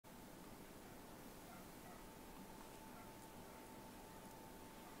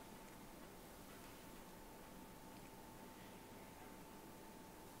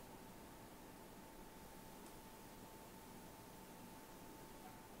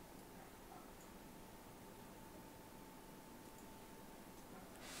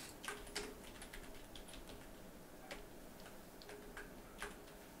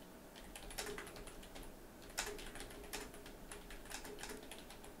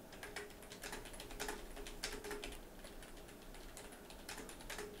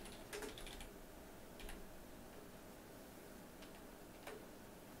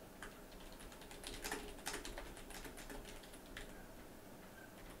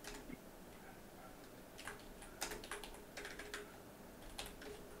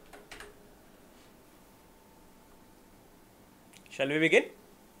Shall we begin?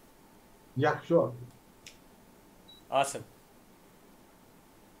 Yeah, sure. Awesome.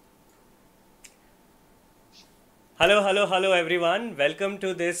 Hello, everyone. Welcome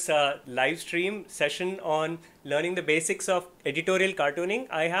to this live stream session on learning the basics of editorial cartooning.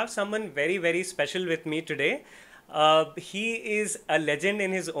 I have someone very special with me today. He is a legend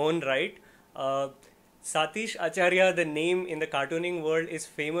in his own right. Uh, Satish Acharya, the name in the cartooning world, is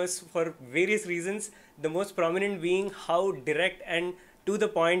famous for various reasons. The most prominent being how direct and to the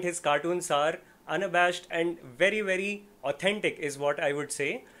point his cartoons are, unabashed and very authentic, is what I would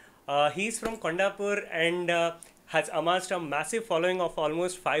say. He's from Kondapur and has amassed a massive following of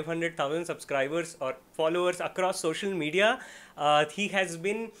almost 500,000 subscribers or followers across social media. He has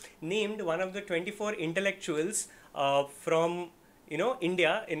been named one of the 24 intellectuals from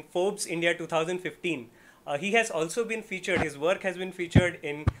India in Forbes India 2015. He has also been featured. His work has been featured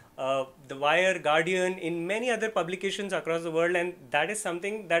in The Wire, Guardian, in many other publications across the world, and that is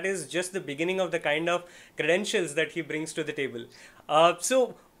something that is just the beginning of the kind of credentials that he brings to the table.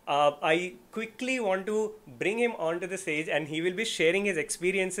 I quickly want to bring him onto the stage, and he will be sharing his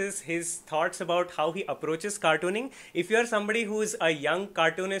experiences, his thoughts about how he approaches cartooning. If you are somebody who is a young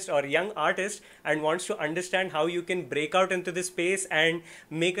cartoonist or young artist and wants to understand how you can break out into this space and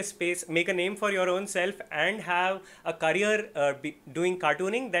make a name for your own self and have a career doing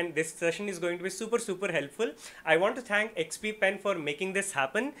cartooning, then this session is going to be super helpful. I want to thank XP Pen for making this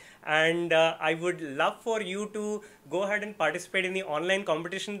happen, and I would love for you to go ahead and participate in the online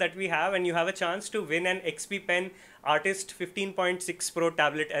competition that we have, and you have a chance to win an XP Pen Artist 15.6 Pro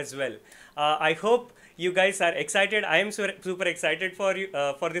tablet as well. I hope you guys are excited. I am super excited for you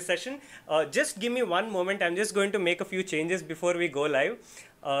for this session. Just give me one moment. I'm just going to make a few changes before we go live.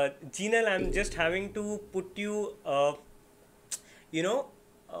 Jinal, I'm just having to put you,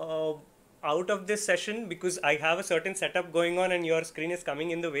 out of this session because I have a certain setup going on and your screen is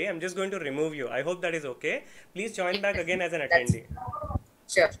coming in the way. I'm just going to remove you. I hope that is okay. Please join back again as an attendee.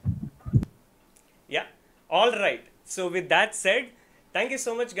 Sure. Yeah. All right. So with that said, thank you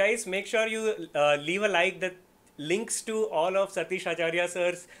so much, guys. Make sure you leave a like. The links to all of Satish Acharya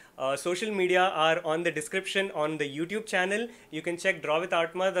sir's social media are on the description on the YouTube channel. You can check Draw with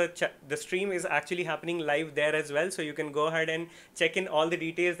Atma. The stream is actually happening live there as well. So you can go ahead and check in all the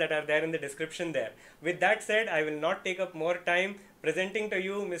details that are there in the description there. With that said, I will not take up more time. Presenting to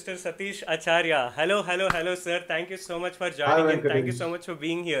you Mr. Satish Acharya. Hello, sir. Thank you so much for joining in. Thank you so much for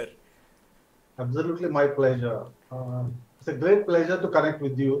being here. Absolutely my pleasure. It's a great pleasure to connect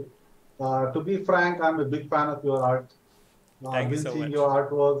with you. To be frank, I'm a big fan of your art. Thank I've you been so seeing much. your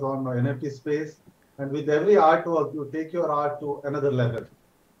artworks on NFT space, and with every artwork, you take your art to another level.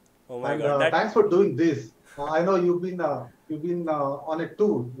 Oh my And God. thanks for doing this. I know you've been on a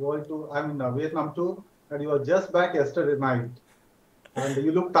tour. You went to Vietnam tour, and you were just back yesterday night, and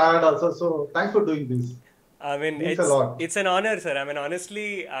you look tired also. So thanks for doing this. I mean, Means a lot. it's an honor, sir. I mean,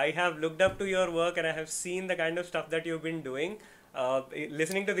 honestly, I have looked up to your work and I have seen the kind of stuff that you've been doing.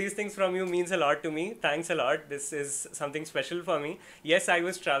 Listening to these things from you means a lot to me. Thanks a lot. This is something special for me. Yes, I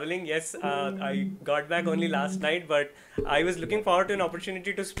was traveling. Yes, I got back only last night, but I was looking forward to an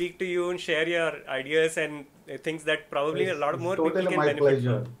opportunity to speak to you and share your ideas and things that probably a lot more people Totally can my benefit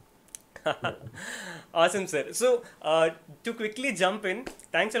pleasure. from. Awesome, sir. So, to quickly jump in,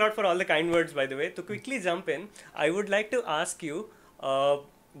 thanks a lot for all the kind words, by the way. To quickly jump in, I would like to ask you,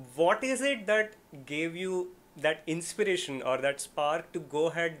 what is it that gave you that inspiration or that spark to go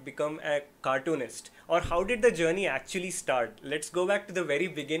ahead become a cartoonist? Or how did the journey actually start? Let's go back to the very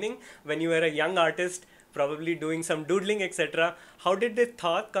beginning when you were a young artist, probably doing some doodling, etc. How did the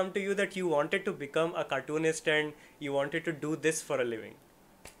thought come to you that you wanted to become a cartoonist and you wanted to do this for a living?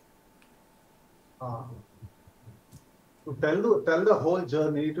 Uh, to tell the whole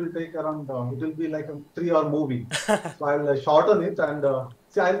journey, it will take around. It will be like a 3-hour movie. So I'll shorten it and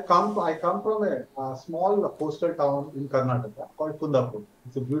see. I come from a small coastal town in Karnataka called Kundapur.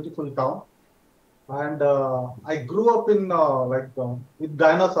 It's a beautiful town, and I grew up in with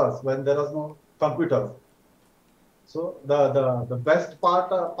dinosaurs when there was no computers. So the best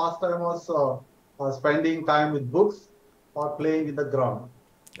pastime was spending time with books or playing in the ground.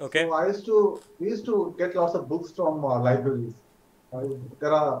 Okay. So we used to get lots of books from libraries.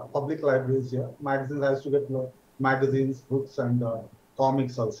 There are public libraries here. Magazines, I used to get magazines, books, and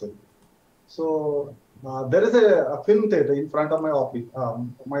comics also. So there is a film theater in front of my office,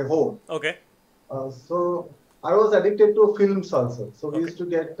 my home. Okay. So I was addicted to films also. So we Okay. used to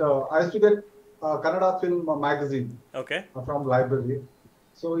get, I used to get Kannada film magazine Okay. from library.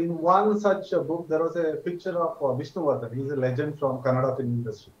 So in one such book, there was a picture of Vishnuvardhan. He's a legend from Kannada film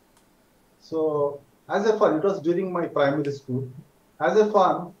industry. So as a fun, it was during my primary school. as a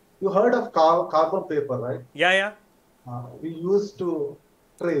fun, you heard of carbon paper, right? Yeah, yeah. We used to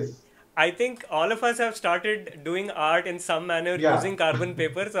trace. I think all of us have started doing art in some manner Yeah, using carbon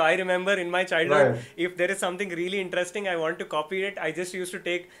paper. So I remember in my childhood, right. if there is something really interesting I want to copy it, I just used to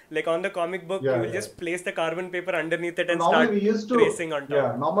take, like on the comic book, you Yeah, will yeah. just place the carbon paper underneath it So and normally start we used to, tracing on top.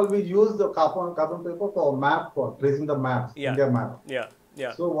 yeah, normally we use the carbon paper for map, for tracing the maps, Yeah, India map. yeah,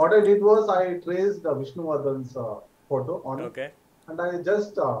 yeah. So what I did was I traced Vishnuvardhan's photo on it, Okay, and I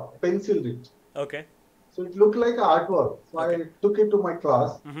just penciled it. okay, So it looked like artwork. So okay. I took it to my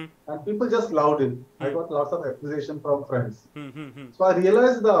class, Mm-hmm. and people just loved it. I Hmm. got lots of appreciation from friends. Hmm. Hmm. Hmm. So I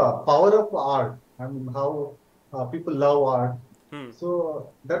realized the power of art. I mean, how people love art. Hmm. So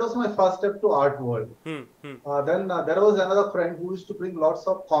that was my first step to art world. Hmm. Hmm. Then there was another friend who used to bring lots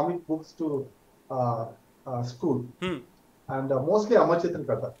of comic books to uh, school, Hmm. and mostly Amar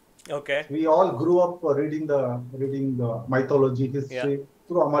Chitrakarta. Okay. We all grew up reading the mythology, Yeah. history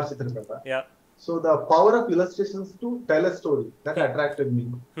through Amar Chitrakarta. Yeah. So the power of illustrations to tell a story that Hmm. attracted me.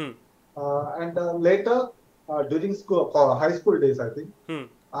 Hmm. And later, during school, high school days, I think, Hmm.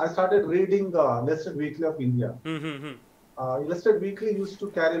 I started reading Illustrated Weekly of India. Hmm. Hmm. Hmm. Illustrated Weekly used to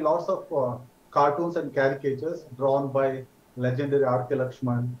carry lots of cartoons and caricatures drawn by legendary R.K.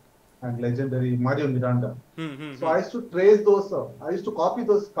 Lakshman and legendary Mario Miranda. Hmm. Hmm. So I used to trace those, I used to copy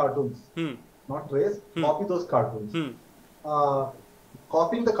those cartoons, Hmm. not trace, Hmm. copy those cartoons. Hmm. Uh,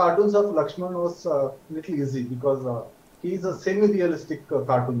 Copying the cartoons of Lakshman was little easy because he is a semi-realistic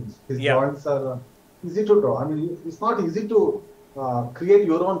cartoonist. His Yeah. drawings are easy to draw. I mean, it's not easy to create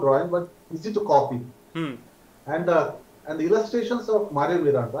your own drawing, but easy to copy. Hmm. And uh, and the illustrations of Mario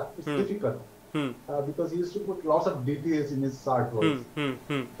Miranda is Hmm. difficult Hmm. because he used to put lots of details in his artworks. Hmm.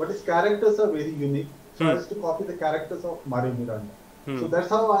 Hmm. But his characters are very unique. So I Hmm. used to copy the characters of Mario Miranda. Hmm. So that's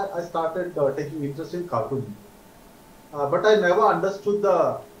how I started taking interest in cartooning. But I never understood the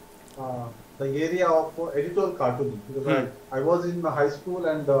area of editorial cartooning because I was in high school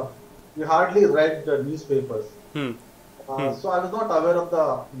and we hardly read the newspapers. Hmm. So I was not aware of the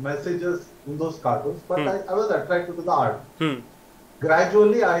messages in those cartoons, but I was attracted to the art. Hmm.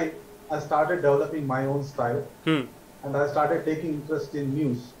 Gradually, I started developing my own style Hmm. and I started taking interest in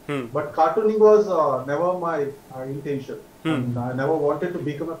news. Hmm. But cartooning was never my intention. And I never wanted to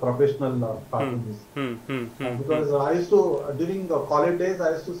become a professional cartoonist. Hmm. Hmm. Hmm. Because I used to, during the college days,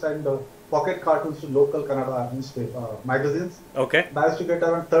 I used to send pocket cartoons to local Kannada newspaper magazines. Okay. And I used to get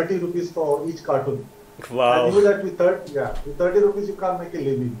around 30 rupees for each cartoon. I Wow. knew that with 30 rupees you can't make a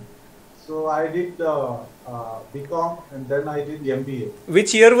living. So I did BCom and then I did MBA.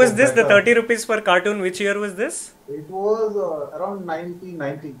 Which year was So this? The better. 30 rupees per cartoon, which year was this? It was around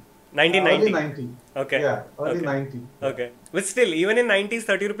 1990. 1990. Early 90. Okay. Yeah, early Okay. 90. Yeah. Okay. But still, even in 90s,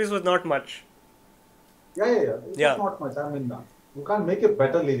 30 rupees was not much. Yeah. It Yeah. was not much. I mean, you can't make a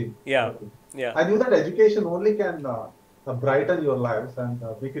better living. Yeah. Yeah. I knew that education only can brighten your lives and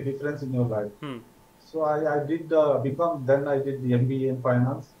make a difference in your life. Hmm. So I did become, then I did the MBA in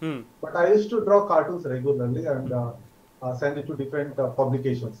finance. Hmm. But I used to draw cartoons regularly and send it to different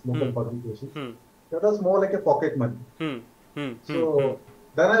publications, local publications. Hmm. That was more like a pocket money. Hmm. Hmm. So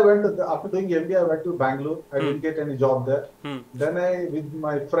then I went to after doing MBA, I went to Bangalore. I didn't get any job there. Hmm. Then with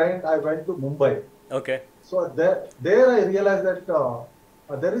my friend, I went to Mumbai. Okay. So there I realized that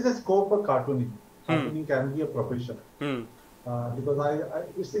there is a scope for cartooning. Cartooning can be a profession Hmm. because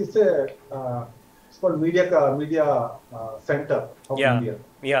it's called media center of Yeah. India.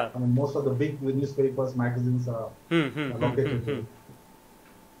 Yeah. I mean, most of the big newspapers, magazines are Hmm. Hmm. located there.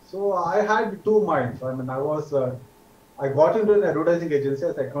 So I had two minds. I mean, I got into an advertising agency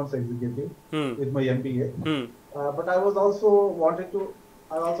as accounts executive Hmm. with my MBA, Hmm. but I also wanted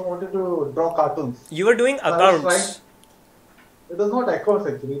to draw cartoons. You were doing So I was accounts. It was not accounts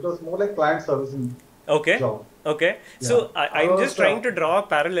actually. It was more like client servicing Okay. job. Okay. Yeah. So I'm I just was, trying to draw a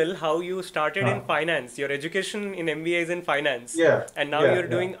parallel how you started in uh, finance. Your education in MBA is in finance. Yeah. And now yeah, you're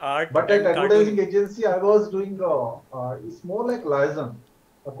doing art But at and advertising cartoon. agency, I was doing it's more like liaison,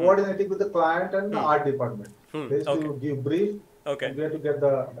 coordinating with the client and the art department. They used Okay. to give brief. Okay. And we had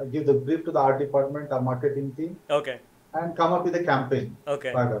to give the brief to the art department, our marketing team, Okay. and come up with a campaign.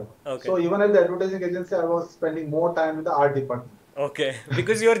 Okay. Rather. Okay. So even at the advertising agency, I was spending more time with the art department. Okay.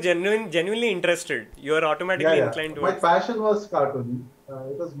 Because you're genuinely interested. You're automatically inclined My towards. passion was cartooning.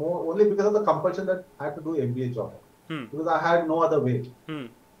 It was more only because of the compulsion that I had to do MBA job Hmm. because I had no other way. Hmm.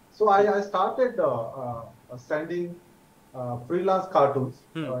 So I started sending freelance cartoons.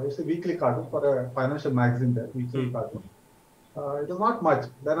 It's a weekly cartoon for a financial magazine there, weekly cartoon. It was not much.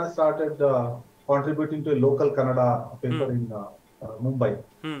 Then I started contributing to a local Kannada paper in Mumbai.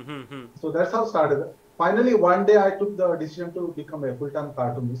 Hmm. Hmm. Hmm. So that's how it started. finally, one day I took the decision to become a full-time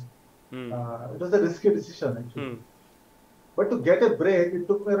cartoonist. It was a risky decision actually. But to get a break, it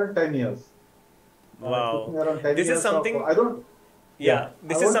took me around 10 years. It took Wow. me around 10 This is years of, something, I don't, yeah, I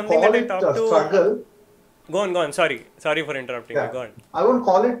this is won't something call that I it talked a to. struggle. Go on, go on. Sorry. Sorry for interrupting you. Yeah, Go on. I won't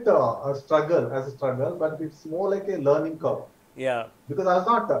call it a struggle as a struggle, but it's more like a learning curve. Yeah. Because I was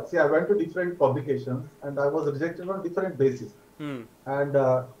not, see, I went to different publications and I was rejected on different bases. And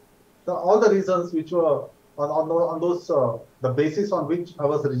all the reasons which were on those, the basis on which I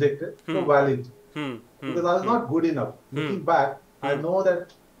was rejected were valid. Because I was not good enough. Looking back, I know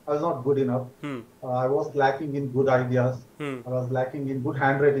that I was not good enough. I was lacking in good ideas. I was lacking in good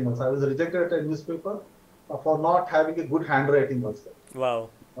handwriting also. I was rejected at a newspaper for not having a good handwriting also. Wow.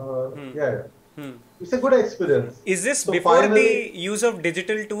 Yeah. It's a good experience. Is this So before finally, the use of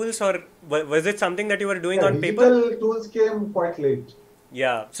digital tools, or was it something that you were doing on paper? digital tools came quite late.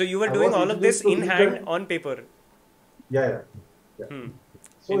 Yeah. So you were I doing was all of this introduced to in hand digital. on paper. Yeah.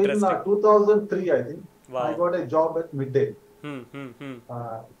 So in Interesting. 2003, I think, Wow. I got a job at Midday. Hmm.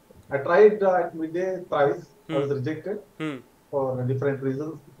 I tried at Midday twice. I was rejected for different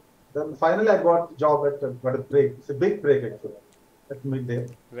reasons. Then finally, I got a job at got a break. It's a big break actually at Midday.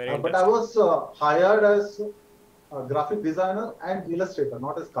 Very But I was hired as a graphic designer and illustrator,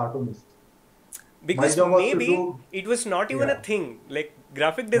 not as cartoonist. Because job was to maybe do- it was not even a Yeah. thing. Like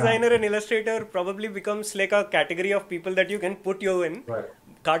graphic designer and illustrator probably becomes like a category of people that you can put you in. Right.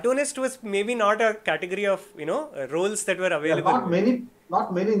 Cartoonist was maybe not a category of, roles that were Yeah, available.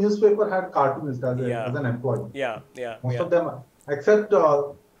 not many newspaper had cartoonists as an employee. Yeah. Most of them, except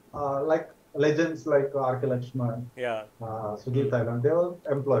like legends like R.K. Lakshman, Yeah. Sudhir Thailand, they were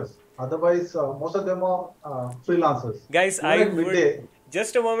employees. Otherwise, most of them are freelancers. Guys, Even I at would Midday,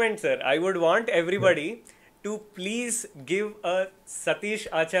 just a moment, sir. I would want everybody to please give a Satish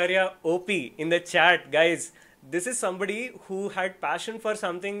Acharya OP in the chat, guys. This is somebody who had passion for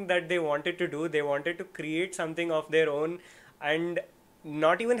something that they wanted to do. They wanted to create something of their own, and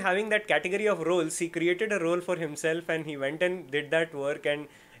not even having that category of roles, he created a role for himself and he went and did that work. And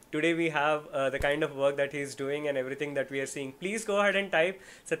today we have the kind of work that he's doing and everything that we are seeing. Please go ahead and type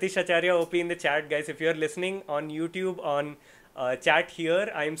Satish Acharya OP in the chat, guys. If you're listening on YouTube, on chat here,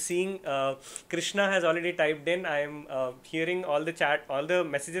 I'm seeing Krishna has already typed in. I'm hearing all the chat, all the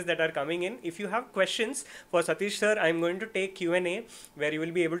messages that are coming in. If you have questions for Satish sir, I'm going to take Q&A where you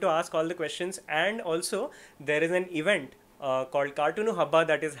will be able to ask all the questions. And also there is an event called Cartoon Habba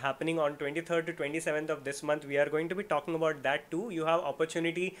that is happening on 23rd to 27th of this month. We are going to be talking about that too. You have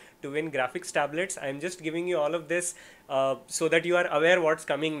opportunity to win graphics tablets. I'm just giving you all of this so that you are aware what's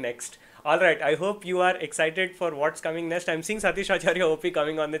coming next. All right, I hope you are excited for what's coming next. I'm seeing Satish Acharya OP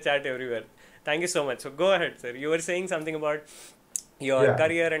coming on the chat everywhere. Thank you so much. So go ahead, sir. You were saying something about your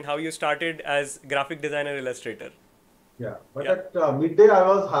career and how you started as graphic designer illustrator. Yeah, but at Midday, I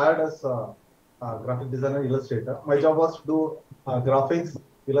was hired as graphic designer illustrator. My job was to do graphics,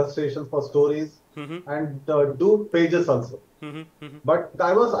 illustrations for stories, and do pages also. But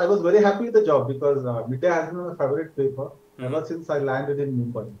I was very happy with the job because Midday has been my favorite paper ever since I landed in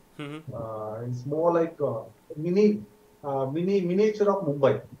Mumbai. It's more like miniature of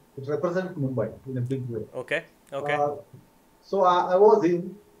Mumbai. It represents Mumbai in a big way. Okay. So I was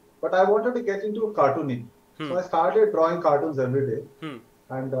in, but I wanted to get into cartooning. So I started drawing cartoons every day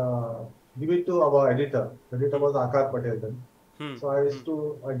and give it to our editor. The editor was Akar Patel then. So I used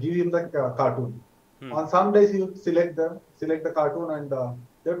to give him the cartoon. On some days you select the cartoon, and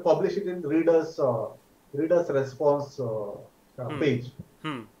they would publish it in readers response page.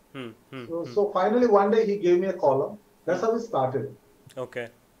 So finally one day he gave me a column. That's how it started. Okay.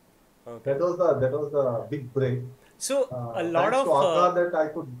 That was the big break. So a lot of that I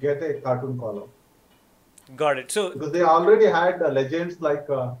could get a cartoon column. Got it. So because they already had legends like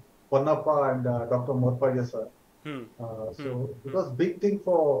Ponnappa and Dr. Morpaya sir. So it was big thing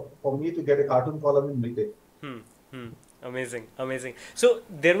for me to get a cartoon column in Midday. Amazing. So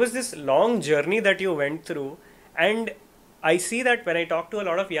there was this long journey that you went through, and I see that when I talk to a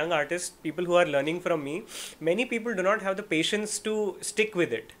lot of young artists, people who are learning from me, many people do not have the patience to stick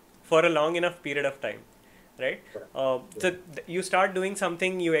with it for a long enough period of time. Right? So you start doing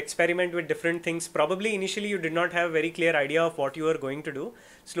something, you experiment with different things. Probably initially you did not have a very clear idea of what you were going to do.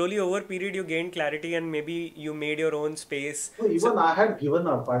 Slowly over a period you gained clarity and maybe you made your own space. So I had given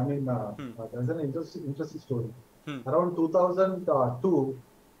up. I mean, there's an interesting story. Around 2002,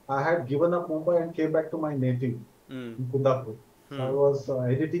 I had given up Mumbai and came back to my native in Kundapur. So I was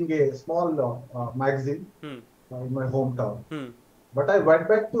editing a small magazine in my hometown. But I went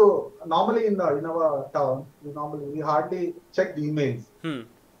back to, normally in our town, we hardly check the emails.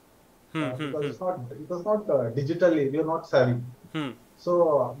 because it was not digitally, we are not savvy. Hmm.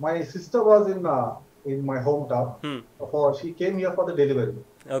 So my sister was in my hometown. She came here for the delivery.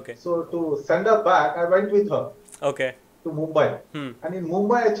 Okay. So to send her back, I went with her Okay. to Mumbai. Hmm. And in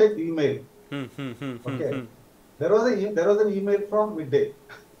Mumbai, I checked email. Okay. There was an email from midday.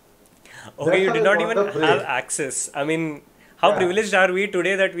 Okay, That's you how did I not got even the have break. access. I mean, how Yeah. privileged are we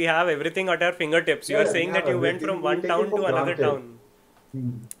today that we have everything at our fingertips? You are We saying that have you went everything. from We one take it town for to another granted. town.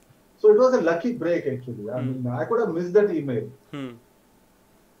 Hmm. So it was a lucky break actually. I mean, I could have missed that email. Hmm.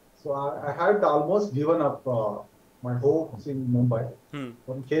 So I had almost given up my hopes in Mumbai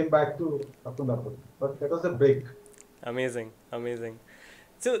and came back to Apundapur. But that was a break. Amazing, amazing.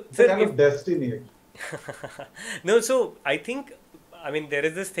 So, It's a sir, kind if of destiny. no, so I think, I mean, there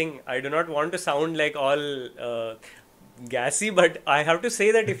is this thing. I do not want to sound like all gassy, but I have to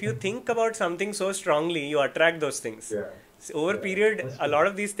say that if you think about something so strongly, you attract those things. Yeah. So over Yeah. period, That's a true. lot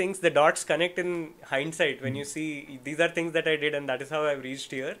of these things, the dots connect in hindsight when you see these are things that I did and that is how I've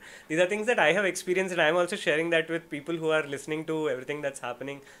reached here. These are things that I have experienced and I'm also sharing that with people who are listening to everything that's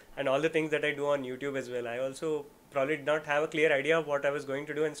happening and all the things that I do on YouTube as well. I also probably did not have a clear idea of what I was going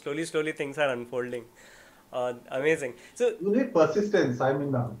to do and slowly things are unfolding. Amazing. So, You need persistence. I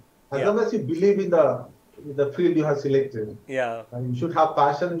mean, as yeah, long as you believe in the field you have selected, yeah, you should have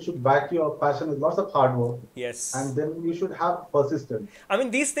passion. You should back your passion with lots of hard work, and yes. then you should have persistence. I mean,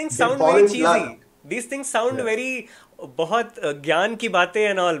 these things You can sound follow very it luck. cheesy. These things sound Yeah. very बहुत ज्ञान की बातें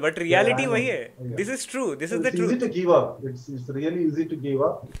and all, but Yeah, reality I वही know. है. Yeah. This is true. This So is the it's easy truth. to give up. It's really easy to give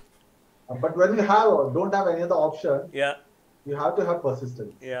up. But when you don't have any other option, Yeah, you have to have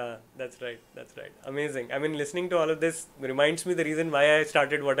persistence. yeah, that's right. That's right. Amazing. I mean, listening to all of this reminds me the reason why I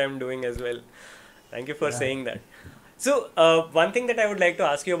started what I'm doing as well. Thank you for Yeah. saying that. So, one thing that I would like to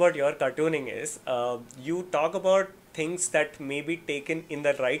ask you about your cartooning is you talk about things that may be taken in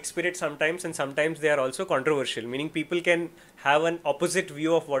the right spirit sometimes, and sometimes they are also controversial, meaning people can have an opposite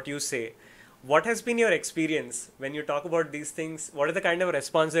view of what you say. What has been your experience when you talk about these things? What is the kind of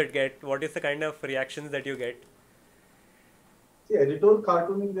response that you get? What is the kind of reactions that you get? See, editorial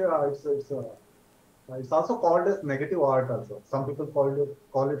cartooning, it's also called as negative art also. Some people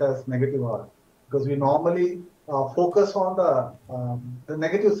call it as negative art because we normally focus on the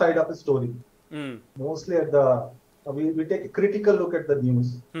negative side of the story. Mm. Mostly we take a critical look at the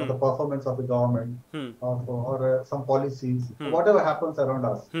news or the performance of the government or some policies, whatever happens around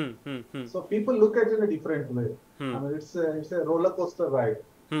us. So people look at it in a different way. I mean, it's a roller coaster ride.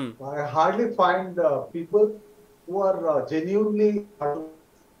 I hardly find people who are genuinely cartoon.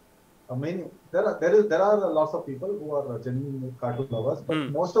 I mean, there are lots of people who are genuine cartoon lovers, but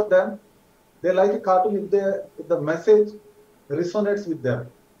most of them they like a cartoon if the message resonates with them.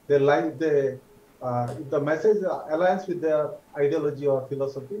 They like if the message aligns with their ideology or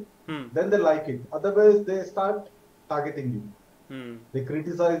philosophy, then they like it. Otherwise, they start targeting you. They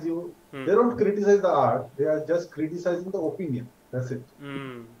criticize you. They don't criticize the art. They are just criticizing the opinion. That's it.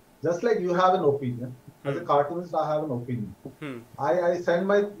 Just like you have an opinion. As a cartoonist, I have an opinion. I send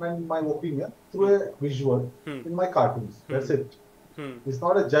my opinion through a visual in my cartoons. That's it. It's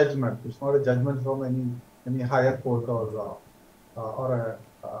not a judgment. It's not a judgment from any higher court or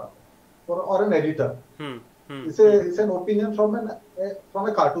an editor. It's an opinion from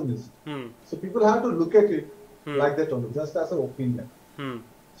a cartoonist. So people have to look at it like that only, just as an opinion.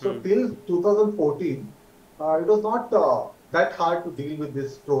 So till 2014, it was not that hard to deal with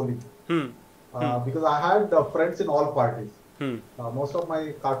this trolling because I had friends in all parties. Most of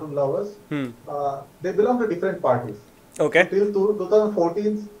my cartoon lovers, they belong to different parties. Okay. So till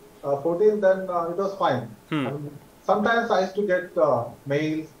 2014, then it was fine. And sometimes I used to get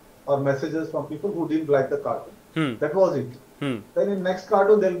mails or messages from people who didn't like the cartoon. That was it. Then in next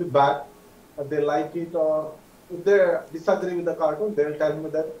cartoon, they'll be back. If they like it or if they disagree with the cartoon, they'll tell me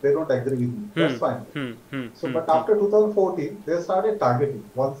that they don't agree with me. That's fine. But after 2014, they started targeting.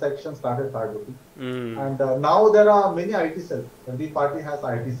 One section started targeting. And now there are many IT cells. Every party has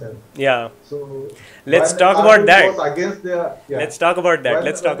IT cells. Yeah. So let's talk about that.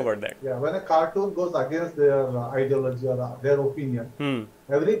 Let's talk about that. Yeah, when a cartoon goes against their ideology or their opinion,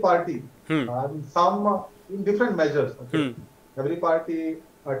 every party, some in different measures. Okay? Every party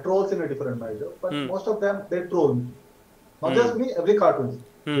trolls in a different measure, but most of them they troll me. Not just me, every cartoon.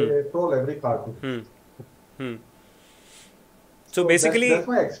 They troll every cartoon. So basically, that's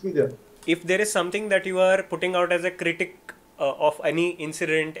my experience. If there is something that you are putting out as a critic of any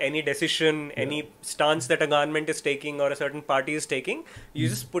incident, any decision, any stance that a government is taking or a certain party is taking, you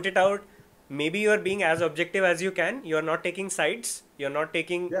just put it out. Maybe you are being as objective as you can. You are not taking sides. You are not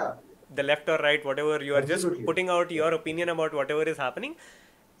taking the left or right, whatever. You are just putting out your opinion about whatever is happening.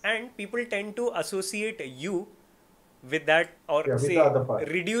 and people tend to associate you with that, or Yeah, with the say other part.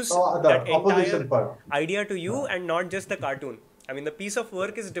 reduce So that the opposition entire part. idea to you and not just the cartoon. I mean, the piece of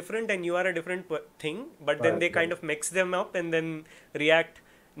work is different and you are a different thing, but then Right, they kind right. of mix them up and then react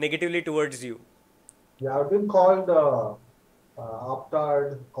negatively towards you. Yeah, I've been called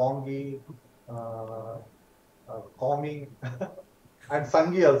Aptard, Kongi, uh, Komi, and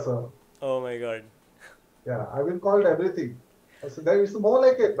Sangi also. Oh my god. Yeah, I've been called everything. So there is more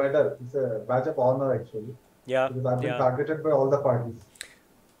like a medal. It's a badge of honor actually, Yeah, because I've been yeah. targeted by all the parties.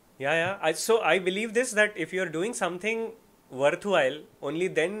 Yeah, yeah. So I believe this, that if you're doing something worthwhile, only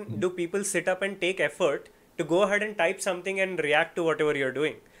then do people sit up and take effort to go ahead and type something and react to whatever you're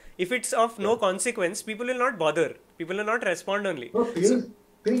doing. If it's of Yeah. no consequence, people will not bother. People will not respond only. No, So,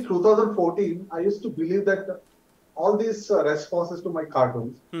 till 2014, I used to believe that all these responses to my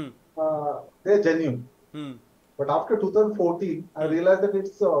cartoons, hmm, they're genuine. hmm, But after 2014, I hmm. realized that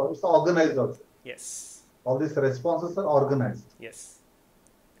it's organized also. Yes, All these responses are organized. yes.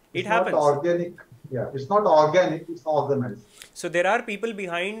 It It's not happens. organic. Yeah, it's not organic. It's organized. So there are people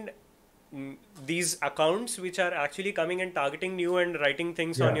behind these accounts which are actually coming and targeting you and writing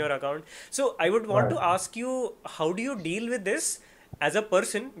things on Yeah, your account. So I would want right. to ask you, how do you deal with this as a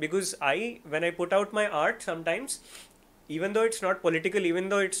person? Because when I put out my art sometimes, even though it's not political, even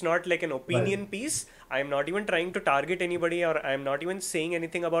though it's not like an Right. opinion piece, I am not even trying to target anybody, or I am not even saying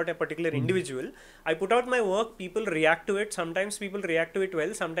anything about a particular Mm. individual. I put out my work, people react to it. Sometimes people react to it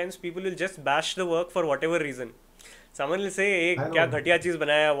well, sometimes people will just bash the work for whatever reason. Someone will say, hey, I kya know. ghatiya cheez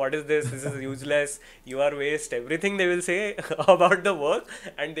banaya, what is this, this is useless, you are waste, everything they will say about the work,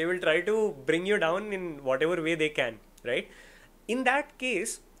 and they will try to bring you down in whatever way they can, right? In that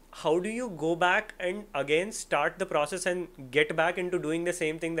case, how do you go back and again start the process and get back into doing the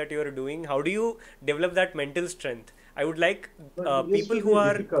same thing that you are doing? How do you develop that mental strength? I would like But it used people to who be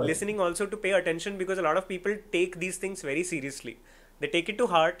are difficult. listening also to pay attention, because a lot of people take these things very seriously. They take it to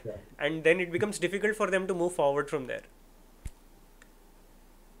heart, Yeah. and then it becomes difficult for them to move forward from there.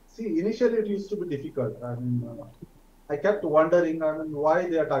 See, initially it used to be difficult. I mean, I kept wondering, I mean, why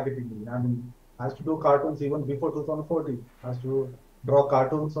they are targeting me. I mean, I used to do cartoons even before 2014. I used to draw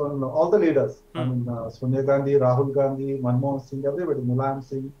cartoons on all the leaders. I Hmm. mean, Sonia Gandhi, Rahul Gandhi, Manmohan Singh, everybody, Mulayam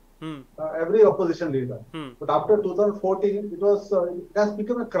Singh, Hmm. every opposition leader. Hmm. But after 2014, it has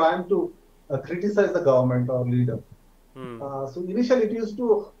become a crime to criticize the government or leader. Hmm. So initially it used to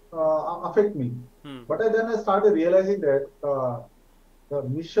affect me. Hmm. But then I started realizing that the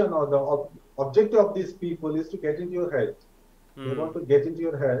mission or the objective of these people is to get into your head. They Hmm. want to get into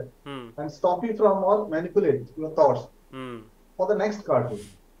your head Hmm. and stop you from or manipulate your thoughts Hmm. for the next cartoon.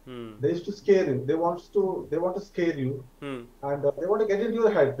 Hmm. They used to scare you. They want to scare you, Hmm. and they want to get into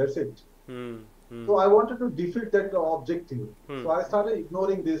your head. That's it. Hmm. Hmm. So I wanted to defeat that objective. Hmm. So I started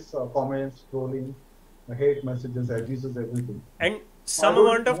ignoring these comments, trolling, hate messages, abuses, everything. And So I some don't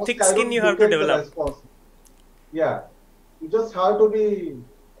amount of thick mostly I skin don't you have look to at the develop. response. Yeah, you just have to be.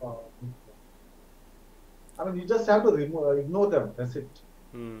 Uh, I mean, you just have to ignore them. That's it.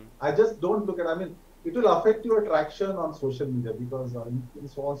 Hmm. I just don't look at. I mean, it will affect your traction on social media because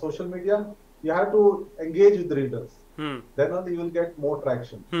on social media you have to engage with readers. Hmm. Then only you will get more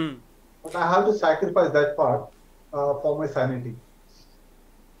traction. Hmm. But I have to sacrifice that part for my sanity.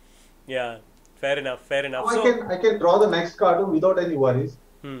 Yeah. Fair enough. Fair Now enough. I can draw the next cartoon without any worries.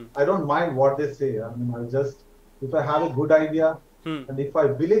 Hmm. I don't mind what they say. I mean, if I have a good idea Hmm. and if I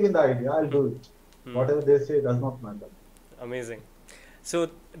believe in the idea, I'll do it. Hmm. Whatever they say does not matter. Amazing. So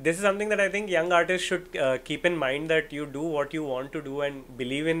this is something that I think young artists should keep in mind, that you do what you want to do and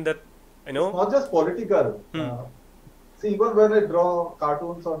believe in the, you It's know. not just political. Hmm. See, even when I draw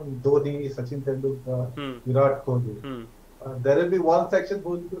cartoons on Dhoni, Sachin Tendulkar, Hmm. Virat Kohli, Hmm. there will be one section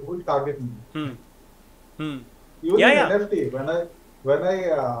who will target me. Hmm. Hmm. Even Yeah. in Yeah. NFT, when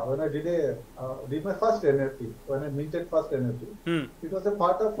I did my first NFT, when I minted first NFT, Hmm. it was a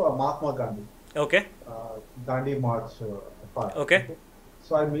part of Mahatma Gandhi, Okay. Gandhi March part. Okay.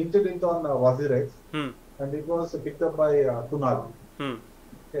 So I minted it on WazirX, Hmm. and it was picked up by Kunal. Hmm.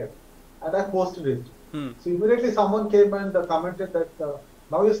 Okay, and I posted it. Hmm. So immediately someone came and commented that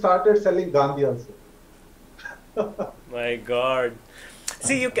now you started selling Gandhi also. My God.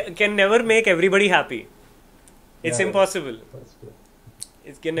 See, you can never make everybody happy. It's Yeah, impossible. that's true.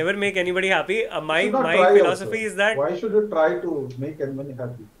 It can never make anybody happy. My Should not my try philosophy also. is that. Why should you try to make anyone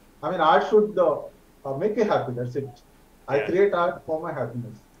happy? I mean, art should make you happy. That's it. I Yeah. create art for my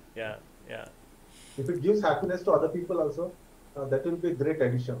happiness. Yeah. Yeah. If it gives happiness to other people also, that will be a great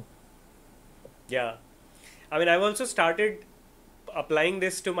addition. Yeah. I mean, I've also started applying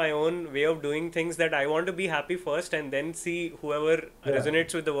this to my own way of doing things, that I want to be happy first and then see whoever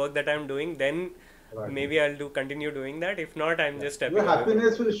resonates with the work that I'm doing, then maybe I'll continue doing that. If not, I'm just stepping Your away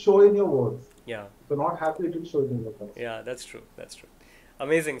happiness will show in your words. Yeah. If you're not happy, it will show in your words. Yeah, that's true. That's true.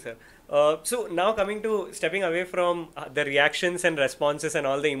 Amazing, sir. So now coming to stepping away from the reactions and responses and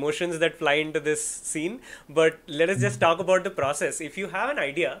all the emotions that fly into this scene, but let us just talk about the process. If you have an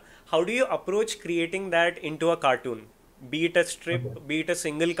idea, how do you approach creating that into a cartoon? Be it a strip, be it a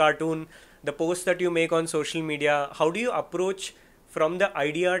single cartoon, the posts that you make on social media, how do you approach from the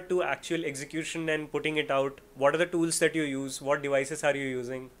idea to actual execution and putting it out? What are the tools that you use? What devices are you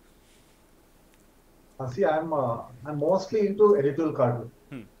using? See, I'm mostly into editorial cartoon.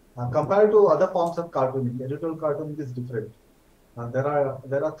 Compared to other forms of cartooning, editorial cartooning is different. There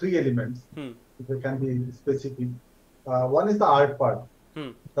are three elements. If we can be specific. One is the art part,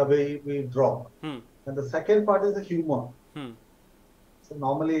 the way we draw, and the second part is the humor. So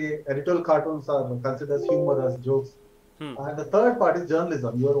normally, editorial cartoons are considered humorous jokes, and the third part is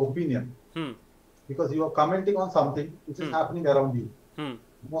journalism, your opinion, because you are commenting on something which is happening around you,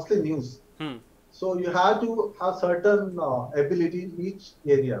 mostly news. So you have to have certain ability in each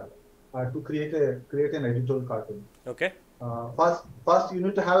area to create an editorial cartoon. Okay. First you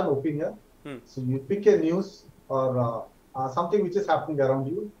need to have an opinion. So you pick a news or something which is happening around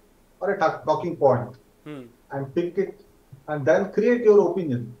you, or a talking point, and pick it, and then create your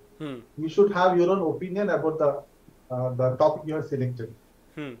opinion. You should have your own opinion about the topic you have selected.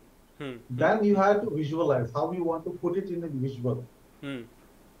 Then you have to visualize how you want to put it in a visual.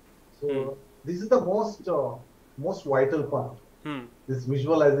 So this is the most vital part. This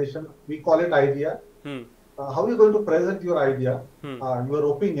visualization, we call it idea. How are you going to present your idea,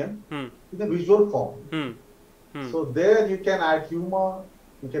 your opinion, in a visual form? So there you can add humor,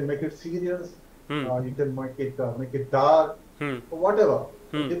 you can make it serious, you can make it dark, or whatever.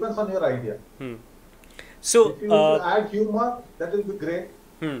 It depends on your idea. So if you add humor, that will be great.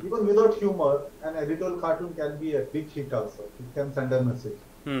 Even without humor, an editorial cartoon can be a big hit also. It can send a message.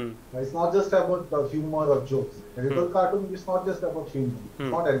 It's not just about humor or jokes. Editorial cartoon is not just about humor. It's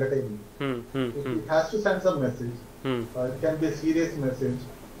not entertaining. It has to send some message. It can be a serious message.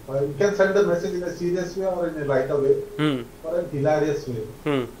 You can send the message in a serious way or in a lighter way or a hilarious way.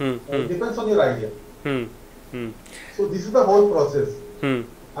 It depends on your idea. So this is the whole process.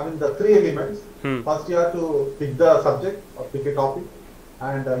 I mean, the three elements. First, you have to pick the subject or pick a topic,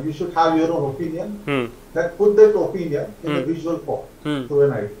 and you should have your own opinion. Then put that opinion in a visual form through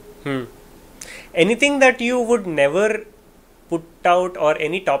an idea. Anything that you would never put out, or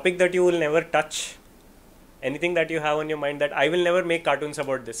any topic that you will never touch? Anything that you have on your mind that I will never make cartoons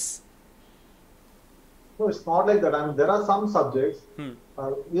about this? No, it's not like that. I mean, there are some subjects.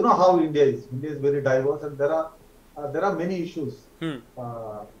 You know how India is. India is very diverse, and there are many issues.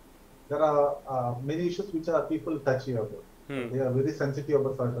 There are many issues which are people touchy about. They are very sensitive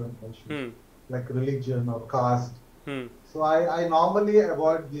about certain issues, like religion or caste. So I normally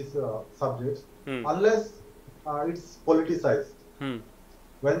avoid these subjects unless it's politicized.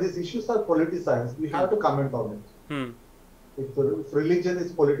 When these issues are politicized, we have to comment on it. If religion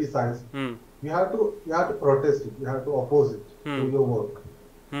is politicized, you have to protest it. You have to oppose it through your work.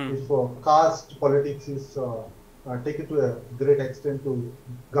 If caste politics is taken to a great extent to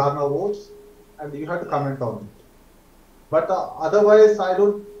garner votes, and you have to comment on it. But otherwise, I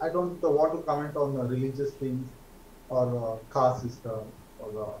don't want to comment on religious things or caste system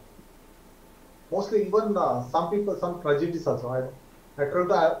or mostly even some tragedies also. I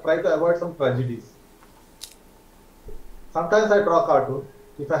try to avoid some tragedies. Sometimes I draw cartoon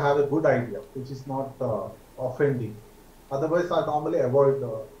if I have a good idea, which is not offending. Otherwise, I normally avoid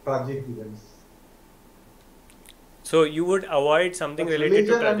tragic events. So you would avoid something related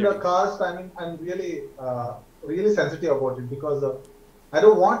to tragedy. Religion and caste, I mean, I'm really sensitive about it, because I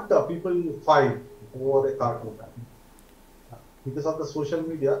don't want people to fight over a cartoon. Because of the social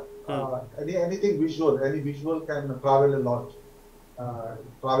media, anything visual, any visual can travel a lot.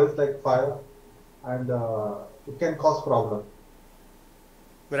 It travels like fire, and it can cause problem.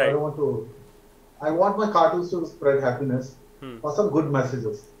 Right. So I want my cartoons to spread happiness or some good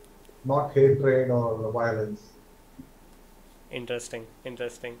messages, not hatred or violence. Interesting.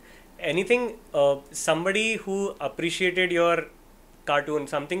 Anything, somebody who appreciated your cartoon,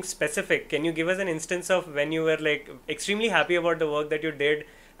 something specific, can you give us an instance of when you were like extremely happy about the work that you did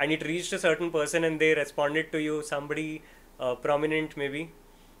and it reached a certain person and they responded to you, somebody prominent maybe?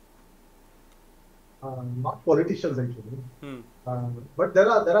 Not politicians actually, but there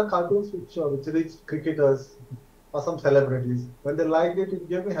are cartoons which reach cricketers or some celebrities. When they liked it, it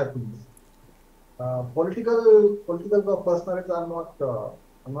gave me happiness. Political personalities,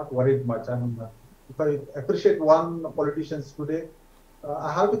 I'm not worried much. I mean, if I appreciate one politician today,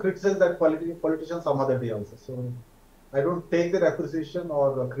 I have to criticize that politician some other day also. So I don't take their appreciation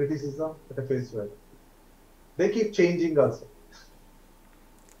or criticism at a face value. They keep changing also.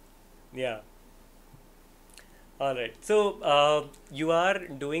 Yeah. All right. So you are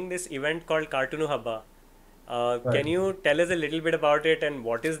doing this event called Cartoon Hubba. Can Right. you tell us a little bit about it and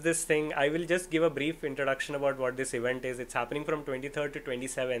what is this thing? I will just give a brief introduction about what this event is. It's happening from 23rd to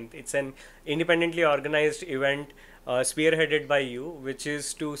 27th. It's an independently organized event spearheaded by you, which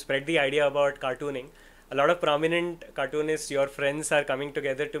is to spread the idea about cartooning. A lot of prominent cartoonists, your friends, are coming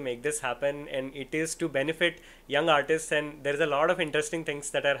together to make this happen, and it is to benefit young artists. And there's a lot of interesting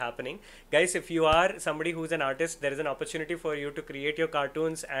things that are happening. Guys, if you are somebody who's an artist, there is an opportunity for you to create your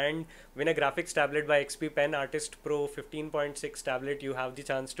cartoons and win a graphics tablet by XP Pen Artist Pro 15.6 tablet. You have the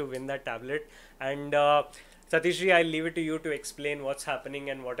chance to win that tablet. And Satishji, I'll leave it to you to explain what's happening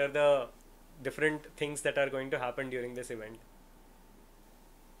and what are the different things that are going to happen during this event.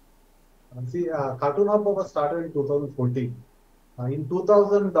 See, Cartoon Hub was started in 2014. In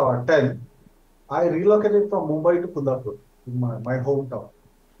 2010, I relocated from Mumbai to Kundapur, in my hometown.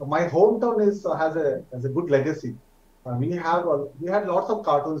 So my hometown has a good legacy. We had lots of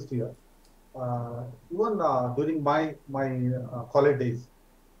cartoons here, even during my college days.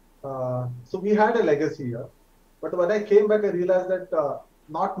 So we had a legacy here. But when I came back, I realized that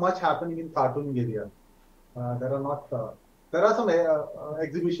not much happening in cartooning area. There are not. There are some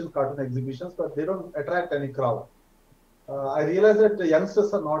exhibitions, cartoon exhibitions, but they don't attract any crowd. I realized that the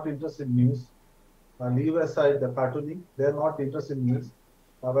youngsters are not interested in news. Leave aside the cartooning, they are not interested in news.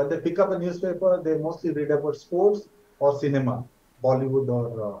 When they pick up a newspaper, they mostly read about sports or cinema, Bollywood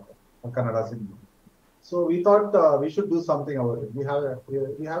or Kannada cinema. So we thought we should do something about it. We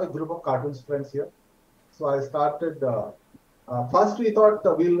have a group of cartoons friends here. So I started. First, we thought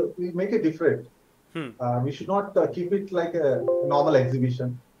we'll make it different. Hmm. We should not keep it like a normal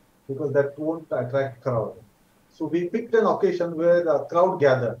exhibition because that won't attract crowd. So we picked an occasion where the crowd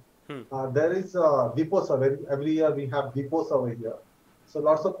gather. Hmm. There is Deeposava. Every year we have Deeposava here. So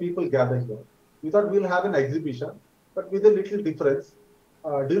lots of people gather here. We thought we'll have an exhibition, but with a little difference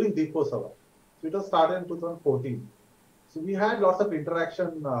during Deeposava. So it was started in 2014. So we had lots of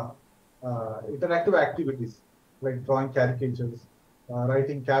interactive activities like drawing caricatures,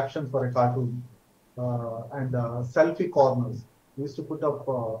 writing captions for a cartoon, and selfie corners. We used to put up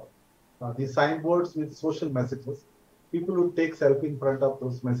these signboards with social messages. People would take selfie in front of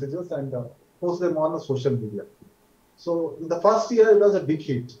those messages and post them on the social media. So in the first year, it was a big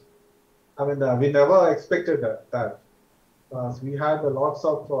hit. I mean, we never expected that. So we had lots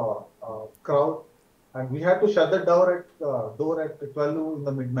of crowd, and we had to shut the door at 12 in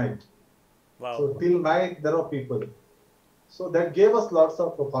the midnight. Wow. So till night there are people. So that gave us lots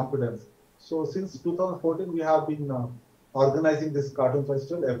of confidence. So since 2014, we have been organizing this cartoon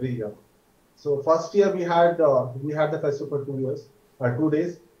festival every year. So first year we had the festival for 2 years, 2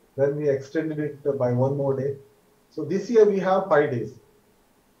 days. Then we extended it by one more day. So this year we have 5 days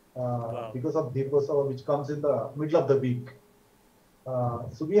because of Deeposava, which comes in the middle of the week.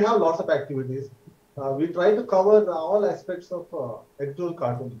 So we have lots of activities. We try to cover all aspects of editorial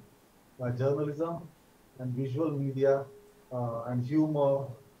cartooning, journalism and visual media and humor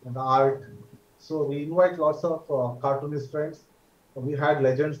and art. So we invite lots of cartoonist friends. We had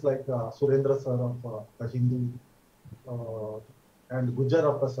legends like Surendra sir of the Hindu and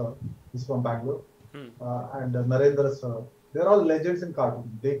Gujar Appa sir, he's from Bangalore, and Narendra sir. They're all legends in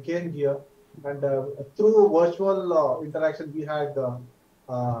cartoon. They came here, and through virtual interaction, we had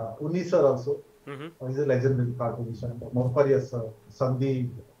Uni sir also. He's a legendary cartoonist, and Morparia sir,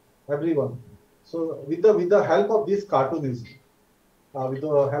 Sandeep, everyone. So with the help of these cartoonists, with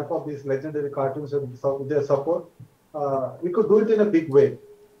the help of these legendary cartoons and with their support, we could do it in a big way.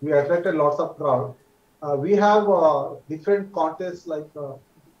 We attracted lots of crowd. We have different contests like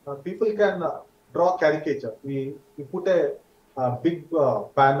people can draw caricature. We put a big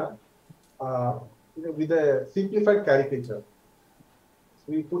banner with a simplified caricature. So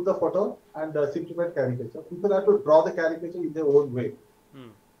we put the photo and simplified caricature. People have to draw the caricature in their own way.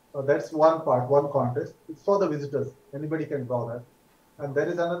 That's one part, one contest. It's for the visitors. Anybody can draw that. And there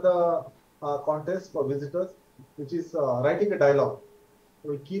is another contest for visitors, which is writing a dialogue.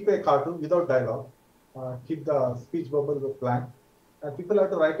 We keep a cartoon without dialogue, keep the speech bubble blank, and people have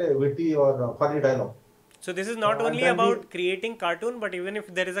to write a witty or funny dialogue. So this is not only about creating cartoon, but even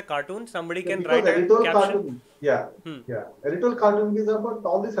if there is a cartoon, somebody can because write a editorial caption. Cartoon, yeah. Editorial cartooning is about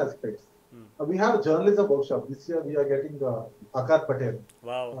all these aspects. We have a journalism workshop. This year we are getting Akar Patel.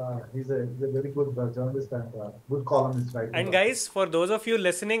 Wow. He's a very good journalist and good columnist right now. And guys, for those of you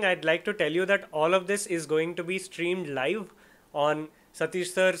listening, I'd like to tell you that all of this is going to be streamed live on Satish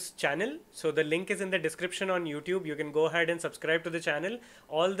sir's channel. So the link is in the description on YouTube. You can go ahead and subscribe to the channel.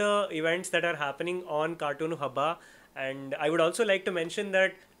 All the events that are happening on Cartoon Hubba. And I would also like to mention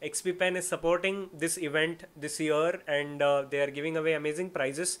that XP Pen is supporting this event this year, and they are giving away amazing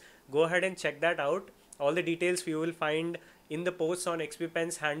prizes. Go ahead and check that out. All the details you will find in the posts on XP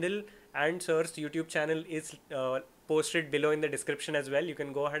Pen's handle, and sir's YouTube channel is posted below in the description as well. You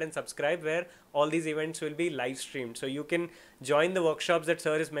can go ahead and subscribe, where all these events will be live streamed. So you can join the workshops that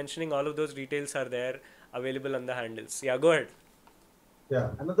sir is mentioning. All of those details are there available on the handles. Yeah, go ahead. Yeah,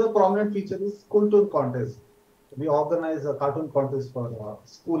 another prominent feature is school tour contest. We organize a cartoon contest for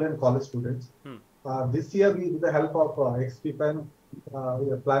school and college students. This year, with the help of XP Pen,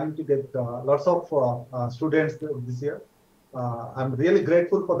 we are planning to get lots of students this year. I'm really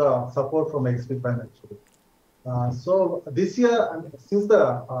grateful for the support from XP Pen actually. So this year, since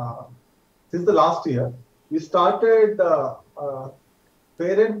the last year, we started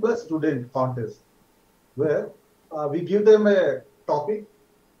parent plus student contest, where we give them a topic,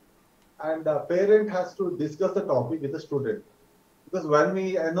 and the parent has to discuss the topic with the student. Because when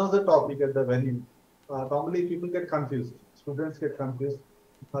we announce the topic at the venue, normally people get confused. Students get confused.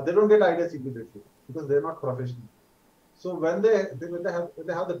 They don't get ideas immediately because they're not professional. So when they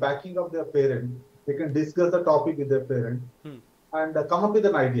have the backing of their parent, they can discuss the topic with their parent and come up with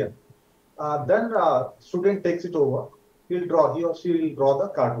an idea. Then student takes it over. He or she will draw the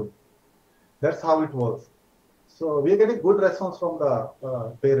cartoon. That's how it works. So we are getting good response from the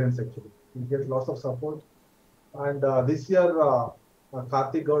parents actually. We get lots of support. And this year,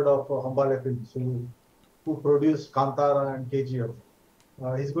 Karthik Gaud of Hambale Films, who produced Kantara and KGF,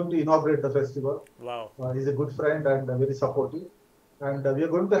 he's going to inaugurate the festival. Wow. He's a good friend and very supportive. And we are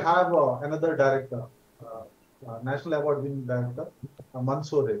going to have another director, National Award winning director,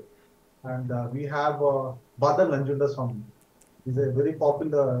 Mansoore. And we have Badal Nanjundaswamy. He's a very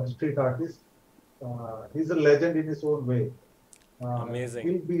popular street artist. He's a legend in his own way. Amazing.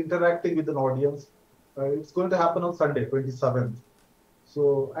 He'll be interacting with an audience. It's going to happen on Sunday, 27th.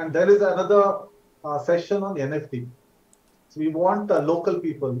 So, and there is another session on NFT. So we want local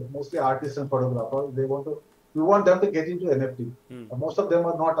people, mostly artists and photographers. We want them to get into NFT. Most of them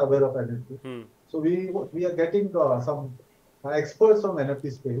are not aware of NFT. So we are getting some experts from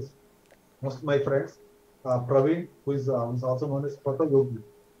NFT space. Most of my friends, Praveen, who is also known as Photo Yogi,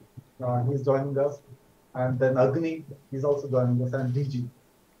 he's joining us, and then Agni is also joining us, and DG.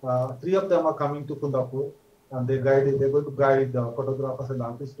 Three of them are coming to Kundapur, and they're going to guide photographers and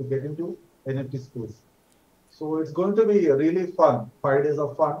artists to get into NFT space. So it's going to be really fun. 5 days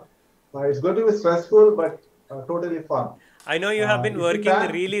of fun. It's going to be stressful, but totally fun. I know you have been working